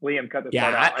Liam cut this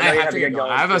part out. I have to get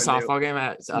going. I have a softball game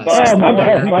at. Oh,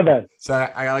 my bad. So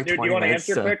I got like Newt, 20 do you want to minutes.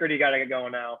 answer quick, or do you got to get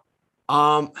going now?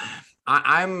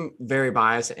 I'm very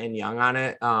biased and young on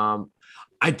it.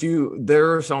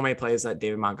 There are so many plays that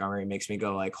David Montgomery makes me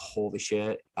go like, holy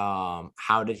shit.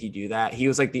 How did he do that? He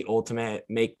was like the ultimate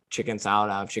make chicken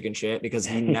salad out of chicken shit because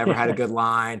he never had a good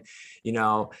line.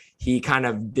 He kind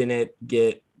of didn't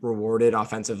get rewarded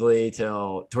offensively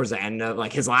till towards the end of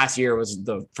like his last year was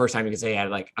the first time you could say he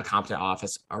had like a competent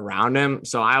offense around him.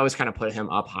 So I always kind of put him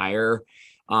up higher.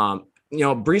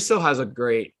 Breece still has a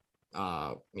great,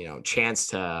 chance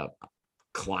to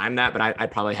climb that, but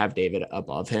I'd probably have David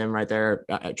above him right there.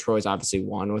 Troy's obviously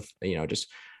 1 with, just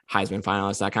Heisman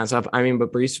finalists, that kind of stuff. I mean,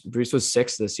 but Breece was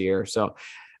 6 this year. So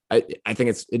I think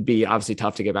it'd be obviously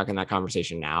tough to get back in that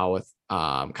conversation now with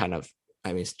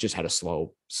it's just had a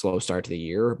slow start to the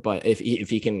year, but if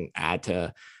he can add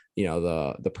to,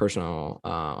 the personal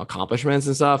accomplishments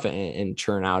and stuff and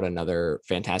churn out another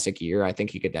fantastic year, I think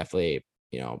he could definitely,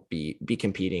 be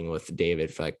competing with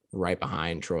David for like right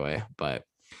behind Troy, but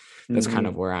that's kind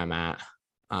of where I'm at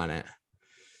on it.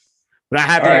 But I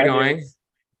have to get going.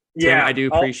 Yeah, Tim, I do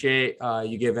appreciate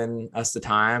you giving us the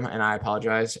time, and I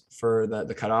apologize for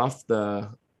the cutoff.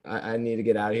 I need to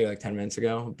get out of here like 10 minutes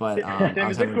ago, but I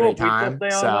was having a great time.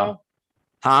 So,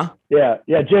 Yeah,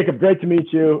 Jacob, great to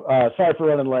meet you. Sorry for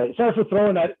running late. Sorry for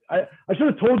throwing that. I should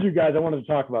have told you guys I wanted to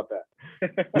talk about that.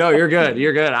 No, you're good.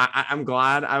 You're good. I'm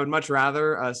glad. I would much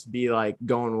rather us be like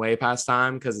going way past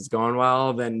time because it's going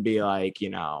well than be like,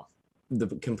 the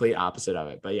complete opposite of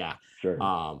it. But yeah, sure.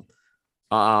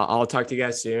 I'll talk to you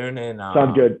guys soon. And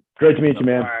sounds good. Great to meet you,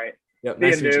 man. All right. Yep.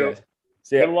 Nice to meet you guys.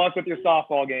 See ya. Good luck with your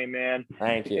softball game, man.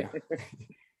 Thank you.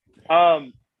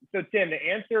 So Tim, to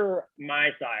answer my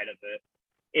side of it,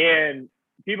 and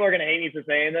people are going to hate me for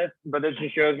saying this, but this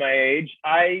just shows my age.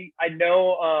 I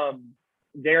know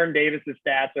Darren Davis's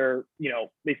stats are,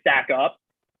 they stack up.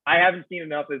 I haven't seen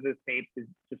enough of this tape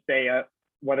to say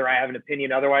whether I have an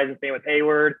opinion otherwise. The same with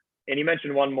Hayward. And you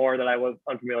mentioned one more that I was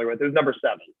unfamiliar with. It was number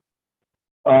 7.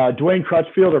 Dwayne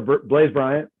Crutchfield or Blaise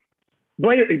Bryant?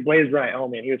 Blaise Bryant. Oh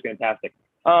man, he was fantastic.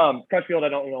 Crutchfield, I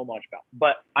don't know much about,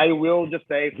 but I will just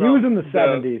say he was in the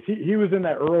 70s. He was in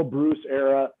that Earl Bruce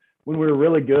era when we were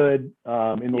really good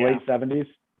in the late 70s.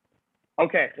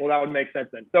 Okay, well that would make sense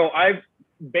then. So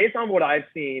based on what I've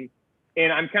seen,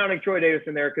 and I'm counting Troy Davis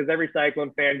in there because every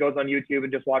Cyclone fan goes on YouTube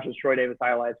and just watches Troy Davis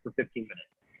highlights for 15 minutes.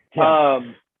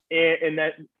 Yeah.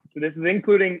 So this is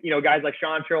including, guys like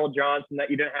Sean Sherrill Johnson that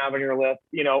you didn't have on your list,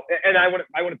 and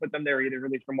I wouldn't put them there either,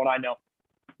 at least from what I know.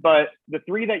 But the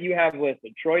 3 that you have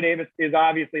listed, Troy Davis is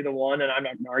obviously the one, and I'm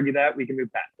not going to argue that. We can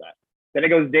move past that. Then it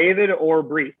goes David or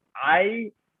Breece.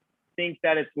 I think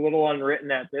that it's a little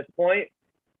unwritten at this point,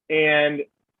 and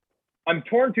I'm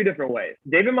torn 2 different ways.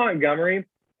 David Montgomery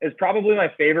is probably my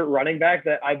favorite running back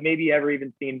that I've maybe ever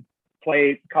even seen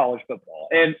play college football,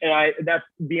 and that's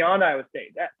beyond Iowa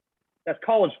State. That's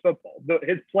college football.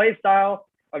 His play style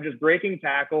of just breaking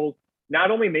tackles,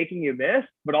 not only making you miss,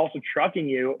 but also trucking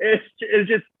you, is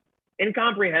just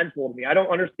incomprehensible to me. I don't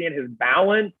understand his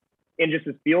balance and just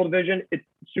his field vision. It's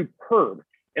superb.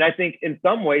 And I think in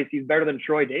some ways he's better than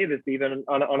Troy Davis, even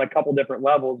on a couple different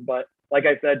levels. But like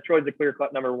I said, Troy's the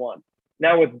clear-cut number 1.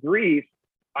 Now with Breece,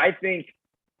 I think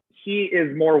he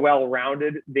is more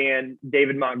well-rounded than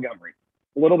David Montgomery.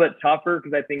 A little bit tougher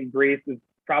because I think Breece is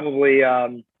probably a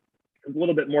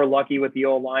little bit more lucky with the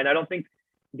O-line. I don't think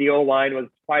the O-line was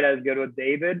quite as good with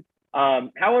David.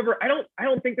 However, I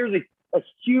don't think there's a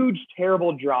huge,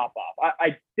 terrible drop-off.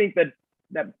 I think that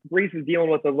Breece is dealing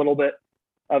with a little bit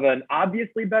of an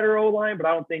obviously better O-line, but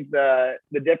I don't think the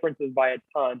difference is by a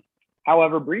ton.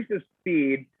 However, Breece's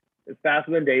speed is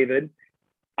faster than David.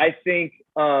 I think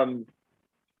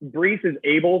Breece is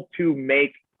able to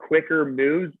make quicker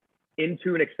moves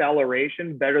into an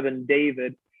acceleration better than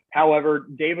David. However,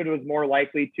 David was more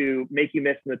likely to make you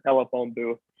miss in the telephone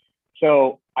booth.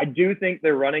 So I do think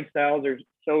their running styles are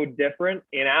so different.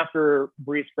 And after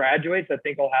Breece graduates, I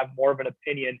think I'll have more of an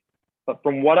opinion. But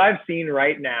from what I've seen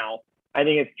right now, I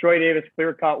think it's Troy Davis,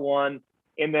 clear-cut one,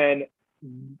 and then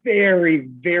very,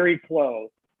 very close,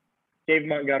 David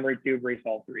Montgomery 2, Breece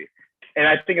Hall 3. And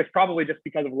I think it's probably just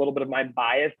because of a little bit of my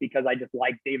bias, because I just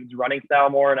like David's running style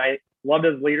more, and I loved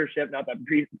his leadership. Not that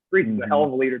Breece is a hell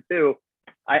of a leader too.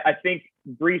 I think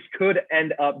Breece could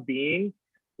end up being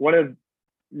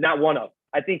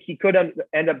I think he could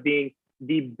end up being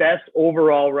the best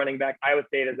overall running back Iowa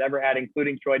State has ever had,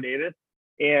 including Troy Davis.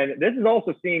 And this is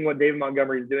also seeing what David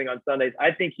Montgomery is doing on Sundays.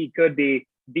 I think he could be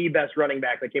the best running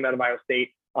back that came out of Iowa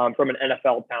State from an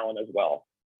NFL talent as well.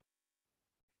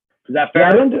 Is that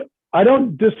fair? Yeah, I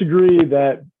don't disagree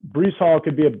that Breece Hall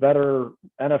could be a better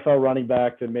NFL running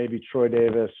back than maybe Troy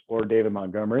Davis or David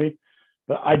Montgomery,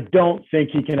 but I don't think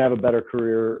he can have a better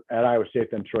career at Iowa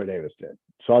State than Troy Davis did.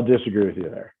 So I'll disagree with you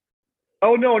there.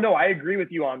 Oh, no, I agree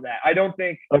with you on that. I don't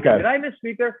think – Okay. Did I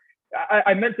misspeak there?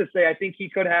 I meant to say I think he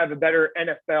could have a better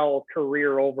NFL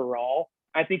career overall.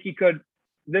 I think he could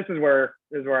 – this is where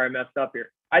I messed up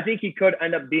here. I think he could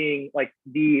end up being like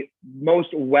the most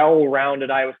well-rounded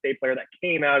Iowa State player that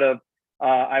came out of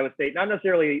Iowa State. Not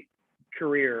necessarily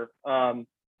career,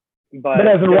 but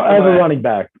as a running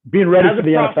back, being ready for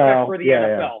the NFL. For the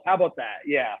NFL. Yeah. How about that?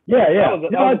 Yeah. Yeah.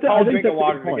 That was a drink of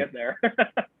water to get there.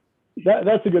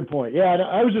 That's a good point. Yeah, and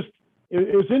I was just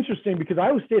it was interesting because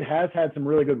Iowa State has had some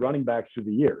really good running backs through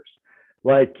the years.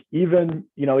 Like even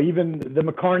the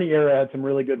McCarney era had some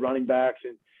really good running backs,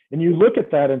 and you look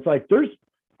at that and it's like there's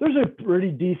a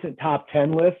pretty decent top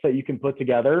 10 list that you can put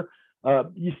together.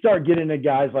 You start getting to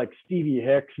guys like Stevie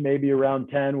Hicks, maybe around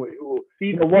 10.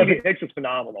 Stevie Hicks was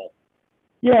phenomenal.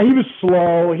 Yeah, he was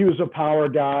slow. He was a power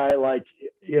guy. Like,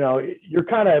 you're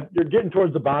getting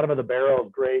towards the bottom of the barrel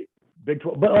of great Big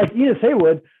 12. But like Enos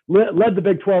Haywood led the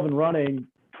Big 12 in running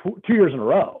 2 years in a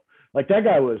row. Like that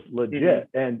guy was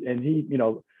legit. Mm-hmm.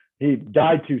 And he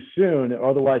died too soon.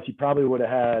 Otherwise, he probably would have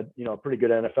had, a pretty good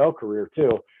NFL career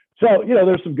too. So,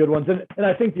 there's some good ones. And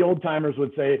I think the old timers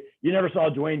would say you never saw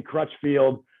Dwayne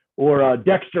Crutchfield or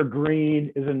Dexter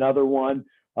Green is another one.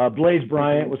 Blaze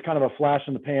Bryant was kind of a flash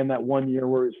in the pan that 1 year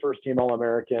where he was first team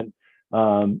All-American.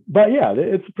 But yeah,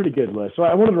 it's a pretty good list. So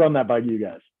I wanted to run that by you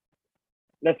guys.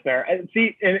 That's fair. And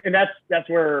see, and that's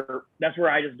where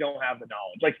I just don't have the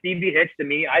knowledge. Like Stevie Hicks, to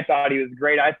me, I thought he was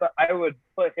great. I thought I would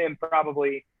put him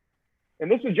probably, and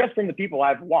this is just from the people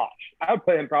I've watched, I would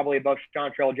put him probably above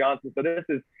Chantrell Johnson. So this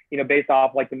is, based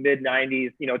off like the mid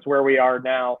 90s, it's where we are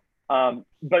now.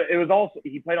 But it was also,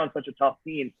 he played on such a tough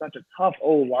team, such a tough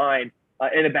O-line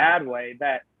in a bad way,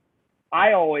 that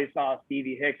I always saw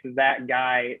Stevie Hicks as that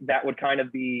guy that would kind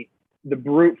of be the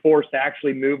brute force to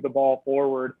actually move the ball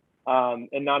forward.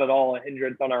 And not at all a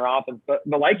hindrance on our offense. But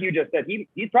like you just said,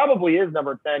 he probably is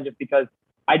number 10 just because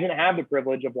I didn't have the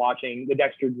privilege of watching the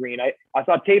Dexter Green. I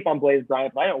saw tape on Blaze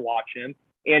Bryant, but I didn't watch him.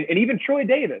 And even Troy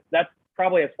Davis, that's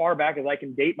probably as far back as I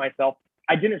can date myself.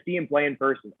 I didn't see him play in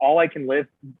person. All I can live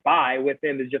by with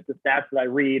him is just the stats that I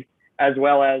read, as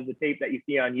well as the tape that you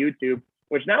see on YouTube,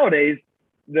 which nowadays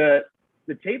the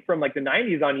tape from like the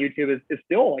 90s on YouTube is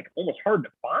still like almost hard to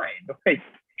find. Like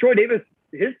Troy Davis,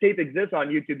 his tape exists on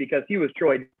YouTube because he was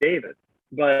Troy Davis,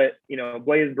 but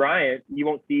Blaze Bryant, you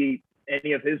won't see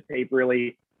any of his tape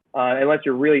really unless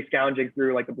you're really scounging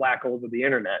through like the black holes of the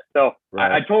internet. So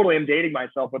right. I totally am dating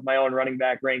myself with my own running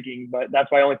back ranking, but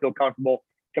that's why I only feel comfortable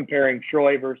comparing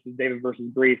Troy versus David versus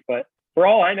Breece. But for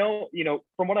all I know,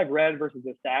 from what I've read versus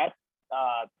the stats,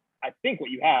 I think what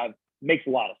you have makes a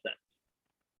lot of sense.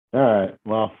 All right.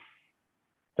 Well,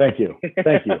 thank you.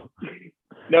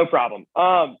 No problem.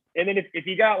 And then if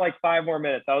you got like 5 more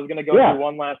minutes, I was going to go through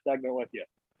one last segment with you.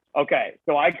 Okay.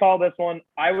 So I call this one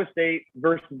Iowa State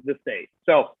versus the state.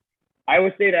 So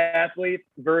Iowa State athletes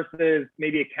versus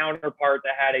maybe a counterpart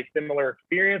that had a similar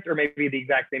experience or maybe the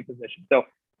exact same position. So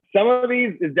some of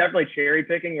these is definitely cherry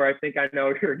picking where I think I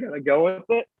know you're going to go with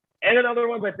it. And then other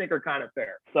ones I think are kind of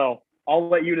fair. So I'll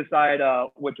let you decide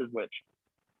which is which.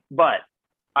 But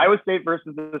Iowa State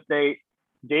versus the State.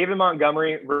 David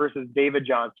Montgomery versus David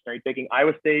Johnson. Are you taking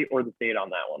Iowa State or the State on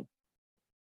that one?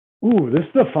 Ooh, this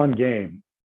is a fun game.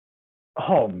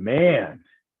 Oh, man.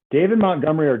 David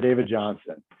Montgomery or David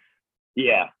Johnson?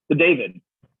 Yeah, the David.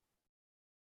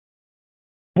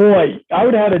 Boy, I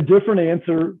would have had a different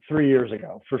answer 3 years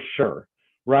ago, for sure,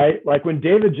 right? Like when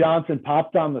David Johnson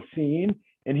popped on the scene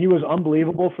and he was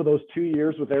unbelievable for those 2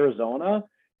 years with Arizona,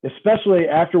 especially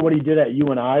after what he did at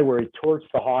UNI where he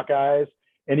torched the Hawkeyes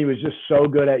and he was just so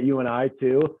good at UNI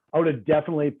too. I would have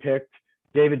definitely picked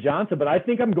David Johnson, but I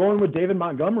think I'm going with David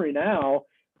Montgomery now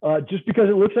just because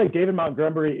it looks like David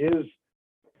Montgomery is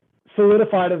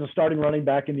solidified as a starting running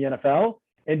back in the NFL.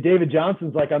 And David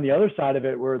Johnson's like on the other side of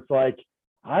it where it's like,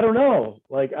 I don't know.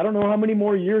 Like, I don't know how many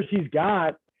more years he's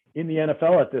got in the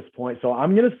NFL at this point. So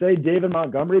I'm going to say David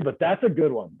Montgomery, but that's a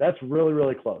good one. That's really,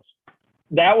 really close.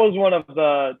 That was one of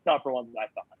the tougher ones I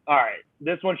thought. All right.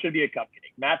 This one should be a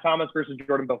cupcake. Matt Thomas versus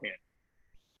Jordan Bohannon.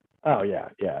 Oh, yeah.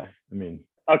 Yeah. I mean,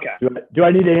 okay. Do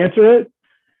I need to answer it?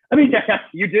 I mean, yeah,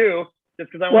 you do.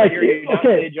 Just because I want to hear you not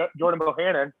say Jordan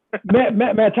Bohannon.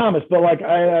 Matt Thomas, but like,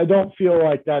 I don't feel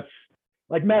like that's,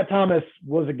 like Matt Thomas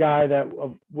was a guy that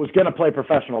was going to play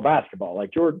professional basketball.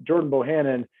 Like Jordan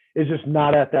Bohannon is just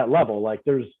not at that level. Like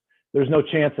there's no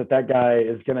chance that guy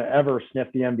is going to ever sniff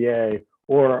the NBA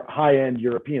or high-end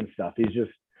European stuff.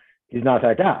 He's not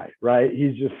that guy, right?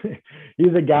 He's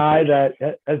a guy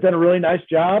that has done a really nice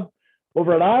job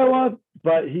over at Iowa,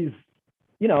 but he's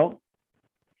done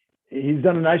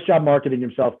a nice job marketing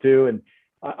himself too. And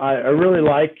I really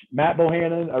like Matt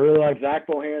Bohannon. I really like Zach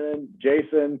Bohannon,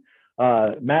 Jason.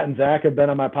 Matt and Zach have been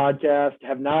on my podcast,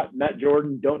 have not met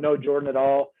Jordan, don't know Jordan at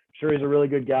all. Sure, he's a really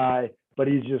good guy, but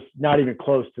he's just not even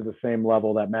close to the same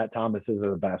level that Matt Thomas is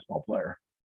as a basketball player.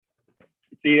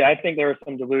 See, I think there are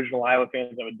some delusional Iowa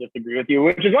fans that would disagree with you,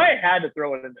 which is why I had to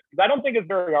throw it in there. Because I don't think it's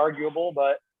very arguable,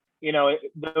 but,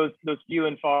 those few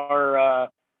and far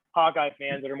Hawkeye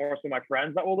fans that are more so my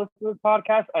friends that will listen to this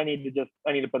podcast, I need to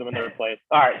put them in their place.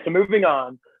 All right, so moving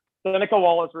on. Seneca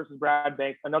Wallace versus Brad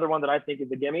Banks, another one that I think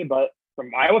is a gimme, but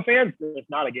from Iowa fans, it's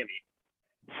not a gimme.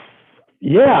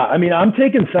 Yeah, I mean, I'm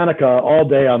taking Seneca all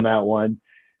day on that one.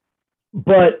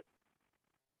 But,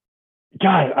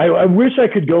 God, I wish I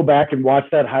could go back and watch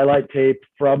that highlight tape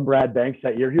from Brad Banks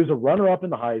that year. He was a runner-up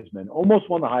in the Heisman, almost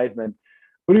won the Heisman,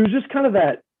 but he was just kind of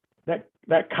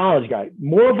that college guy,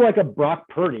 more of like a Brock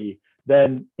Purdy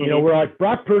than, we're like,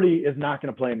 Brock Purdy is not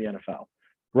going to play in the NFL,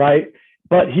 right?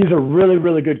 But he's a really,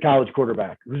 really good college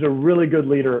quarterback. He's a really good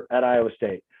leader at Iowa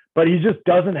State. But he just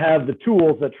doesn't have the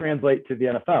tools that translate to the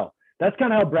NFL. That's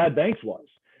kind of how Brad Banks was.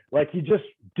 Like, he just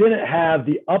didn't have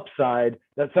the upside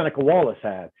that Seneca Wallace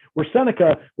had, where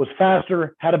Seneca was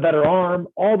faster, had a better arm,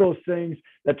 all those things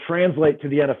that translate to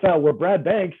the NFL, where Brad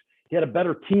Banks, he had a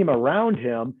better team around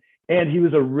him, and he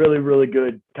was a really, really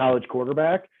good college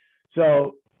quarterback.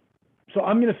 So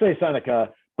I'm going to say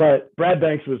Seneca. But Brad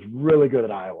Banks was really good at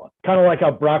Iowa. Kind of like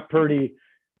how Brock Purdy,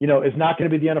 is not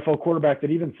going to be the NFL quarterback that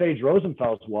even Sage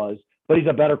Rosenfels was, but he's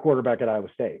a better quarterback at Iowa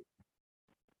State.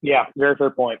 Yeah, very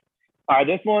fair point. All right,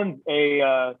 this one's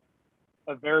a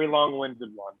very long-winded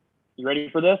one. You ready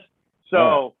for this?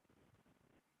 So,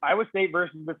 Iowa State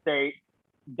versus the State.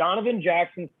 Donovan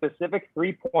Jackson's specific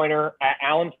three-pointer at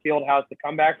Allen Fieldhouse to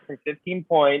come back from 15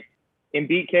 points and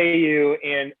beat KU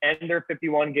and end their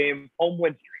 51-game home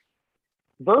win streak.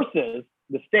 Versus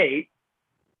the State,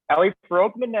 Ali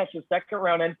Farouk-Manesh's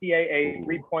second-round NCAA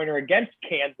three-pointer against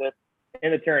Kansas in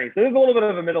the tourney. So there's a little bit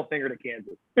of a middle finger to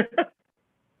Kansas.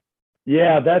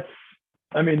 Yeah,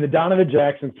 the Donovan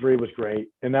Jackson three was great.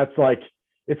 And that's like,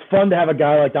 it's fun to have a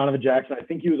guy like Donovan Jackson. I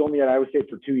think he was only at Iowa State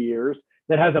for 2 years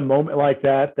that has a moment like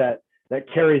that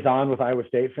carries on with Iowa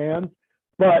State fans.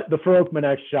 But the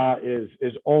Farouk-Manesh shot is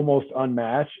almost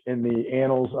unmatched in the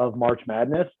annals of March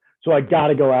Madness. So I got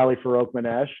to go Ali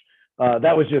Farouk-Manesh.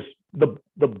 That was just the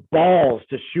balls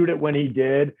to shoot it when he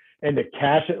did and to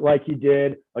cash it like he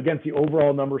did against the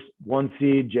overall number 1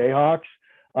 seed Jayhawks.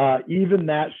 Even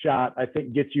that shot, I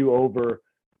think, gets you over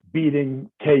beating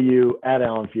KU at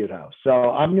Allen Fieldhouse. So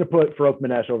I'm going to put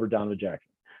Farouk-Manesh over Donovan Jackson.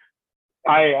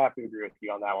 I have to agree with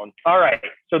you on that one. All right.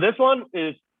 So this one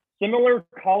is similar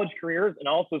college careers and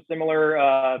also similar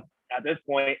at this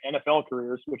point, NFL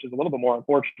careers, which is a little bit more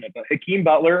unfortunate. But Hakeem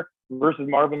Butler versus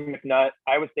Marvin McNutt,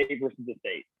 Iowa State versus the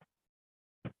State.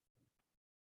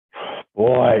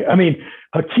 Boy, I mean,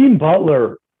 Hakeem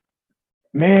Butler,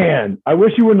 man, I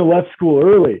wish he wouldn't have left school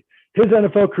early. His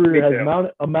NFL career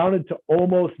has amounted to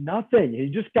almost nothing. He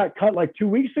just got cut like 2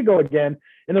 weeks ago again,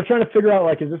 and they're trying to figure out,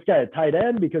 like, is this guy a tight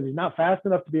end because he's not fast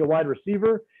enough to be a wide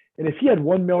receiver? And if he had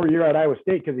 1 more year at Iowa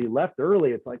State because he left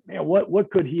early, it's like, man,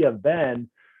 what could he have been?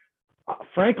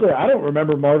 frankly, I don't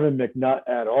remember Marvin McNutt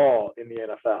at all in the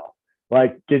NFL.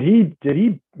 Like, did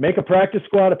he make a practice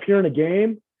squad appear in a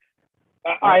game?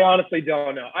 I honestly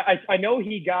don't know. I know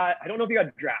he got. I don't know if he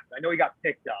got drafted. I know he got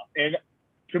picked up, and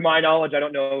to my knowledge, I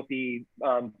don't know if he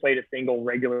played a single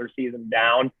regular season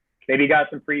down. Maybe he got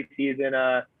some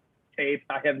preseason tape.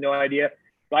 I have no idea.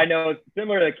 But I know it's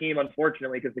similar to Akeem,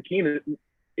 unfortunately, because Akeem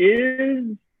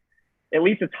is at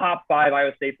least a top 5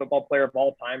 Iowa State football player of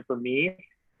all time for me.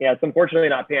 Yeah, it's unfortunately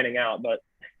not panning out, but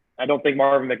I don't think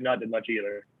Marvin McNutt did much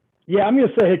either. Yeah, I'm going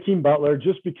to say Hakeem Butler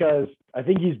just because I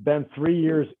think he's been 3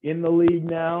 years in the league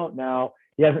now. Now,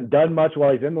 he hasn't done much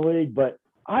while he's in the league, but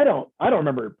I don't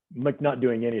remember McNutt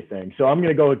doing anything. So I'm going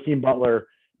to go Hakeem Butler.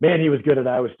 Man, he was good at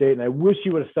Iowa State, and I wish he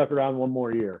would have stuck around one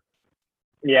more year.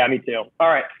 Yeah, me too. All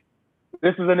right.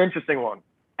 This is an interesting one.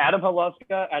 Adam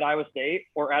Haluska at Iowa State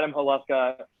or Adam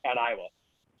Haluska at Iowa?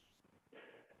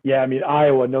 Yeah, I mean,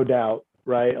 Iowa, no doubt,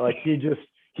 right? Like, he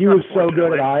was so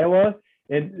good at Iowa,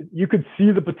 and you could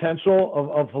see the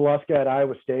potential of Haluska at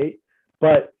Iowa State,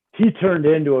 but he turned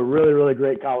into a really, really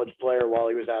great college player while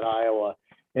he was at Iowa.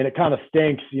 And it kind of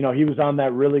stinks. You know, he was on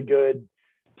that really good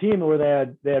team where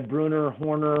they had Bruner,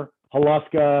 Horner,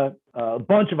 Haluska, a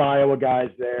bunch of Iowa guys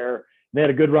there. They had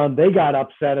a good run. They got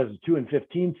upset as a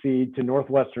 2-15 seed to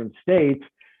Northwestern State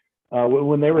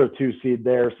when they were a 2 seed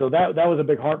there. So that was a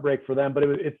big heartbreak for them. But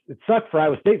it sucked for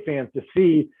Iowa State fans to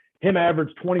see him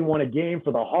average 21 a game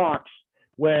for the Hawks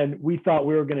when we thought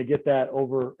we were going to get that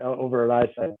over at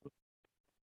ISA.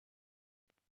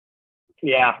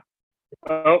 Yeah.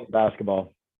 Oh,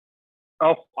 basketball.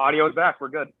 Oh, audio is back. We're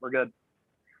good.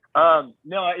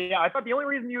 No, yeah, I thought the only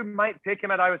reason you might pick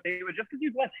him at Iowa State was just because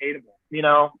he's less hateable. You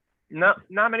know, not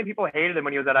many people hated him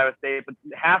when he was at Iowa State, but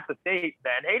half the state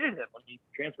then hated him when he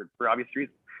transferred for obvious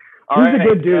reasons. He's a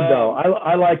good dude, though.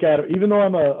 I like Adam. Even though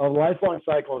I'm a lifelong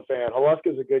Cyclone fan,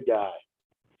 Haluska's a good guy.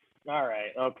 All right.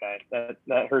 Okay.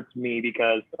 That hurts me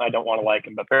because I don't want to like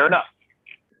him, but fair enough.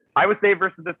 Iowa State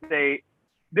versus the State.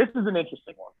 This is an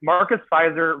interesting one. Marcus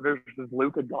Fizer versus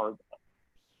Luka Garza.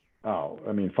 Oh,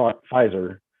 I mean,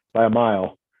 Fizer by a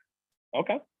mile.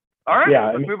 Okay. All right.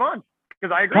 Yeah, let's move on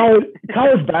because I agree.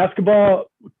 College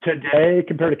basketball today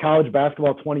compared to college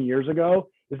basketball 20 years ago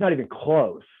is not even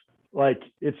close. Like,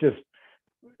 it's just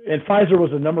 – and Fizer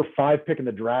was the number 5 pick in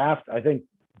the draft. I think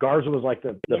Garza was like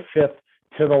the 5th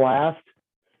to the last.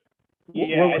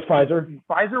 Yeah. What was Fizer?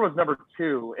 Fizer was number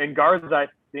 2, and Garza, I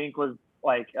think, was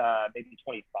like maybe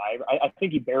 25. I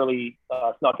think he barely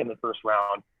snuck in the first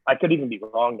round. I could even be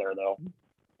wrong there, though.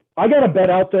 I got a bet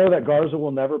out there that Garza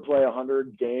will never play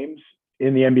 100 games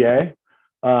in the NBA.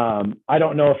 I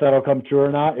don't know if that'll come true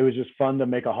or not. It was just fun to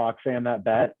make a Hawk fan that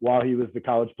bet while he was the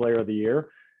college player of the year.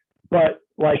 But,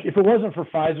 like, if it wasn't for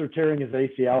Fizer tearing his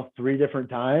ACL 3 different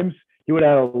times, he would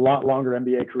have had a lot longer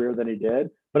NBA career than he did.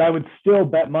 But I would still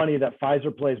bet money that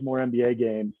Fizer plays more NBA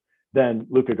games than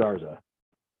Luka Garza.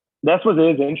 That's what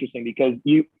is interesting because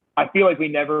I feel like we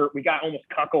got almost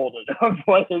cuckolded of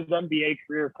what his NBA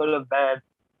career could have been.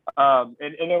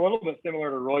 And a little bit similar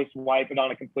to Royce White, but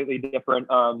on a completely different,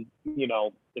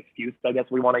 excuse. I guess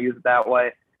we want to use it that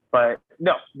way. But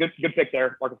no, good pick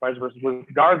there. Marcus Fizer versus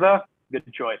Luka Garza. Good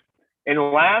choice. And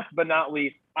last but not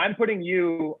least, I'm putting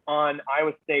you on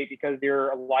Iowa State because you're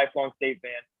a lifelong State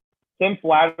fan. Tim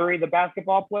Flattery, the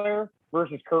basketball player,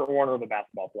 versus Kurt Warner, the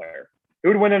basketball player. Who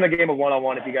would win in a game of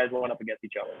one-on-one if you guys went up against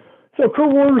each other? So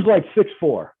Kurt Warner's like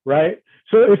 6'4", right?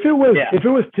 So if it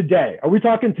was today, are we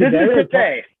talking today?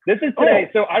 This is today.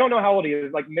 So I don't know how old he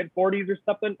is, like mid-40s or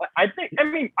something. I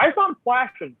saw him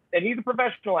flashing, and he's a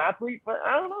professional athlete, but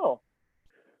I don't know.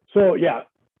 So yeah,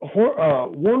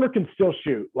 Warner can still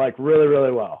shoot like really,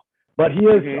 really well, but he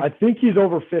is. Mm-hmm. I think he's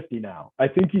over 50 now. I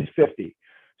think he's 50.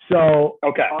 So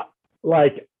okay,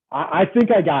 I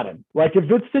think I got him. Like, if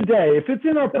it's today, if it's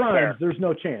in our primes, there's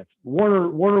no chance. Warner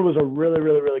was a really,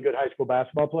 really, really good high school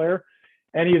basketball player,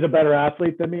 and he's a better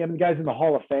athlete than me. I mean, the guy's in the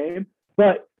Hall of Fame.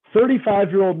 But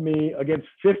 35-year-old me against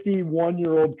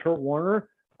 51-year-old Kurt Warner,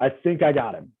 I think I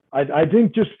got him. I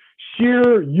think just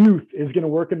sheer youth is going to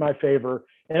work in my favor,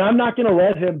 and I'm not going to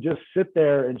let him just sit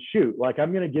there and shoot. Like,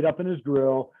 I'm going to get up in his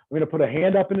grill. I'm going to put a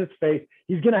hand up in his face.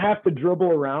 He's going to have to dribble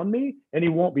around me, and he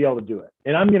won't be able to do it.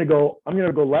 And I'm going to go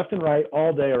left and right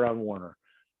all day around Warner.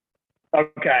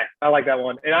 Okay, I like that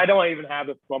one. And I don't even have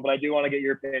this one, but I do want to get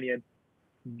your opinion.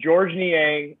 Georges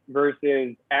Niang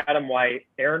versus Adam White.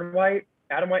 Aaron White?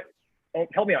 Adam White? Oh,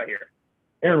 help me out here.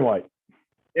 Aaron White.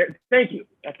 Thank you.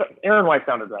 Aaron White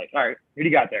sounded right. All right, who do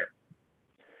you got there?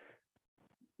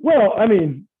 Well, I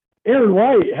mean, Aaron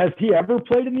White, has he ever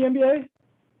played in the NBA?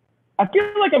 I feel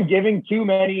like I'm giving too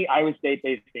many Iowa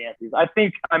State-based fancies. I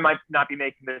think I might not be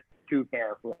making this too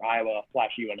fair for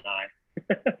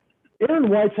Iowa/UNI. Aaron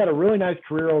White's had a really nice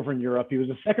career over in Europe. He was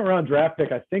a second-round draft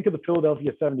pick, I think, of the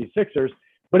Philadelphia 76ers,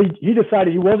 but he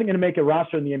decided he wasn't going to make a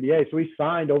roster in the NBA, so he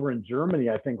signed over in Germany,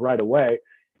 I think, right away,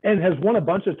 and has won a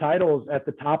bunch of titles at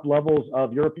the top levels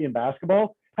of European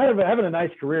basketball. Having a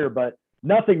nice career, but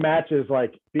nothing matches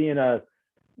like being a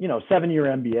 7-year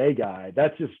NBA guy.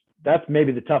 That's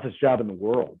maybe the toughest job in the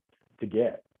world to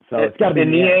get. So it's got to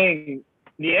be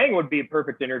Niang would be a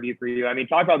perfect interview for you. I mean,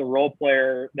 talk about the role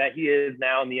player that he is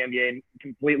now in the NBA and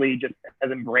completely just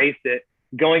has embraced it,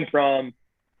 going from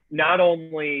not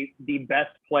only the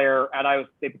best player at Iowa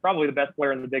State, but probably the best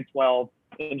player in the Big 12,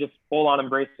 and just full on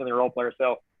embracing the role player.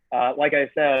 So, like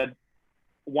I said,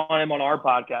 want him on our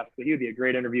podcast, but he would be a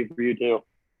great interview for you too.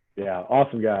 Yeah,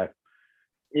 awesome guy.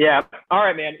 Yeah. All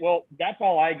right, man. Well, that's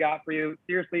all I got for you.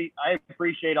 Seriously, I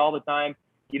appreciate all the time.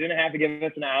 You didn't have to give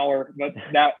us an hour, but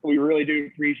that we really do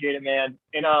appreciate it, man.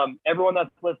 And everyone that's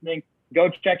listening, go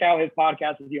check out his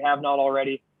podcast if you have not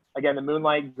already. Again, the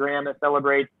Moonlight Graham, that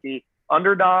celebrates the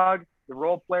underdog, the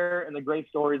role player, and the great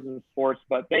stories in sports.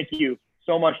 But thank you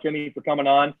so much, Timmy, for coming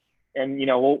on. And,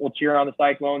 we'll cheer on the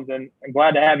Cyclones. And I'm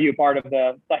glad to have you a part of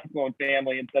the Cyclone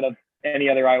family instead of any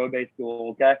other Iowa-based school,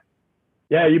 okay?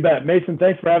 Yeah, you bet. Mason,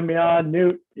 thanks for having me on.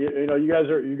 Newt, you guys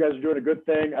are doing a good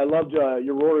thing. I loved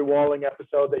your Rory Walling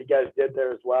episode that you guys did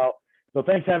there as well. So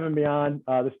thanks for having me on.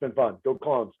 This has been fun. Go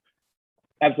Clones.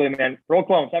 Absolutely, man. Roll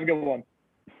Clones. Have a good one.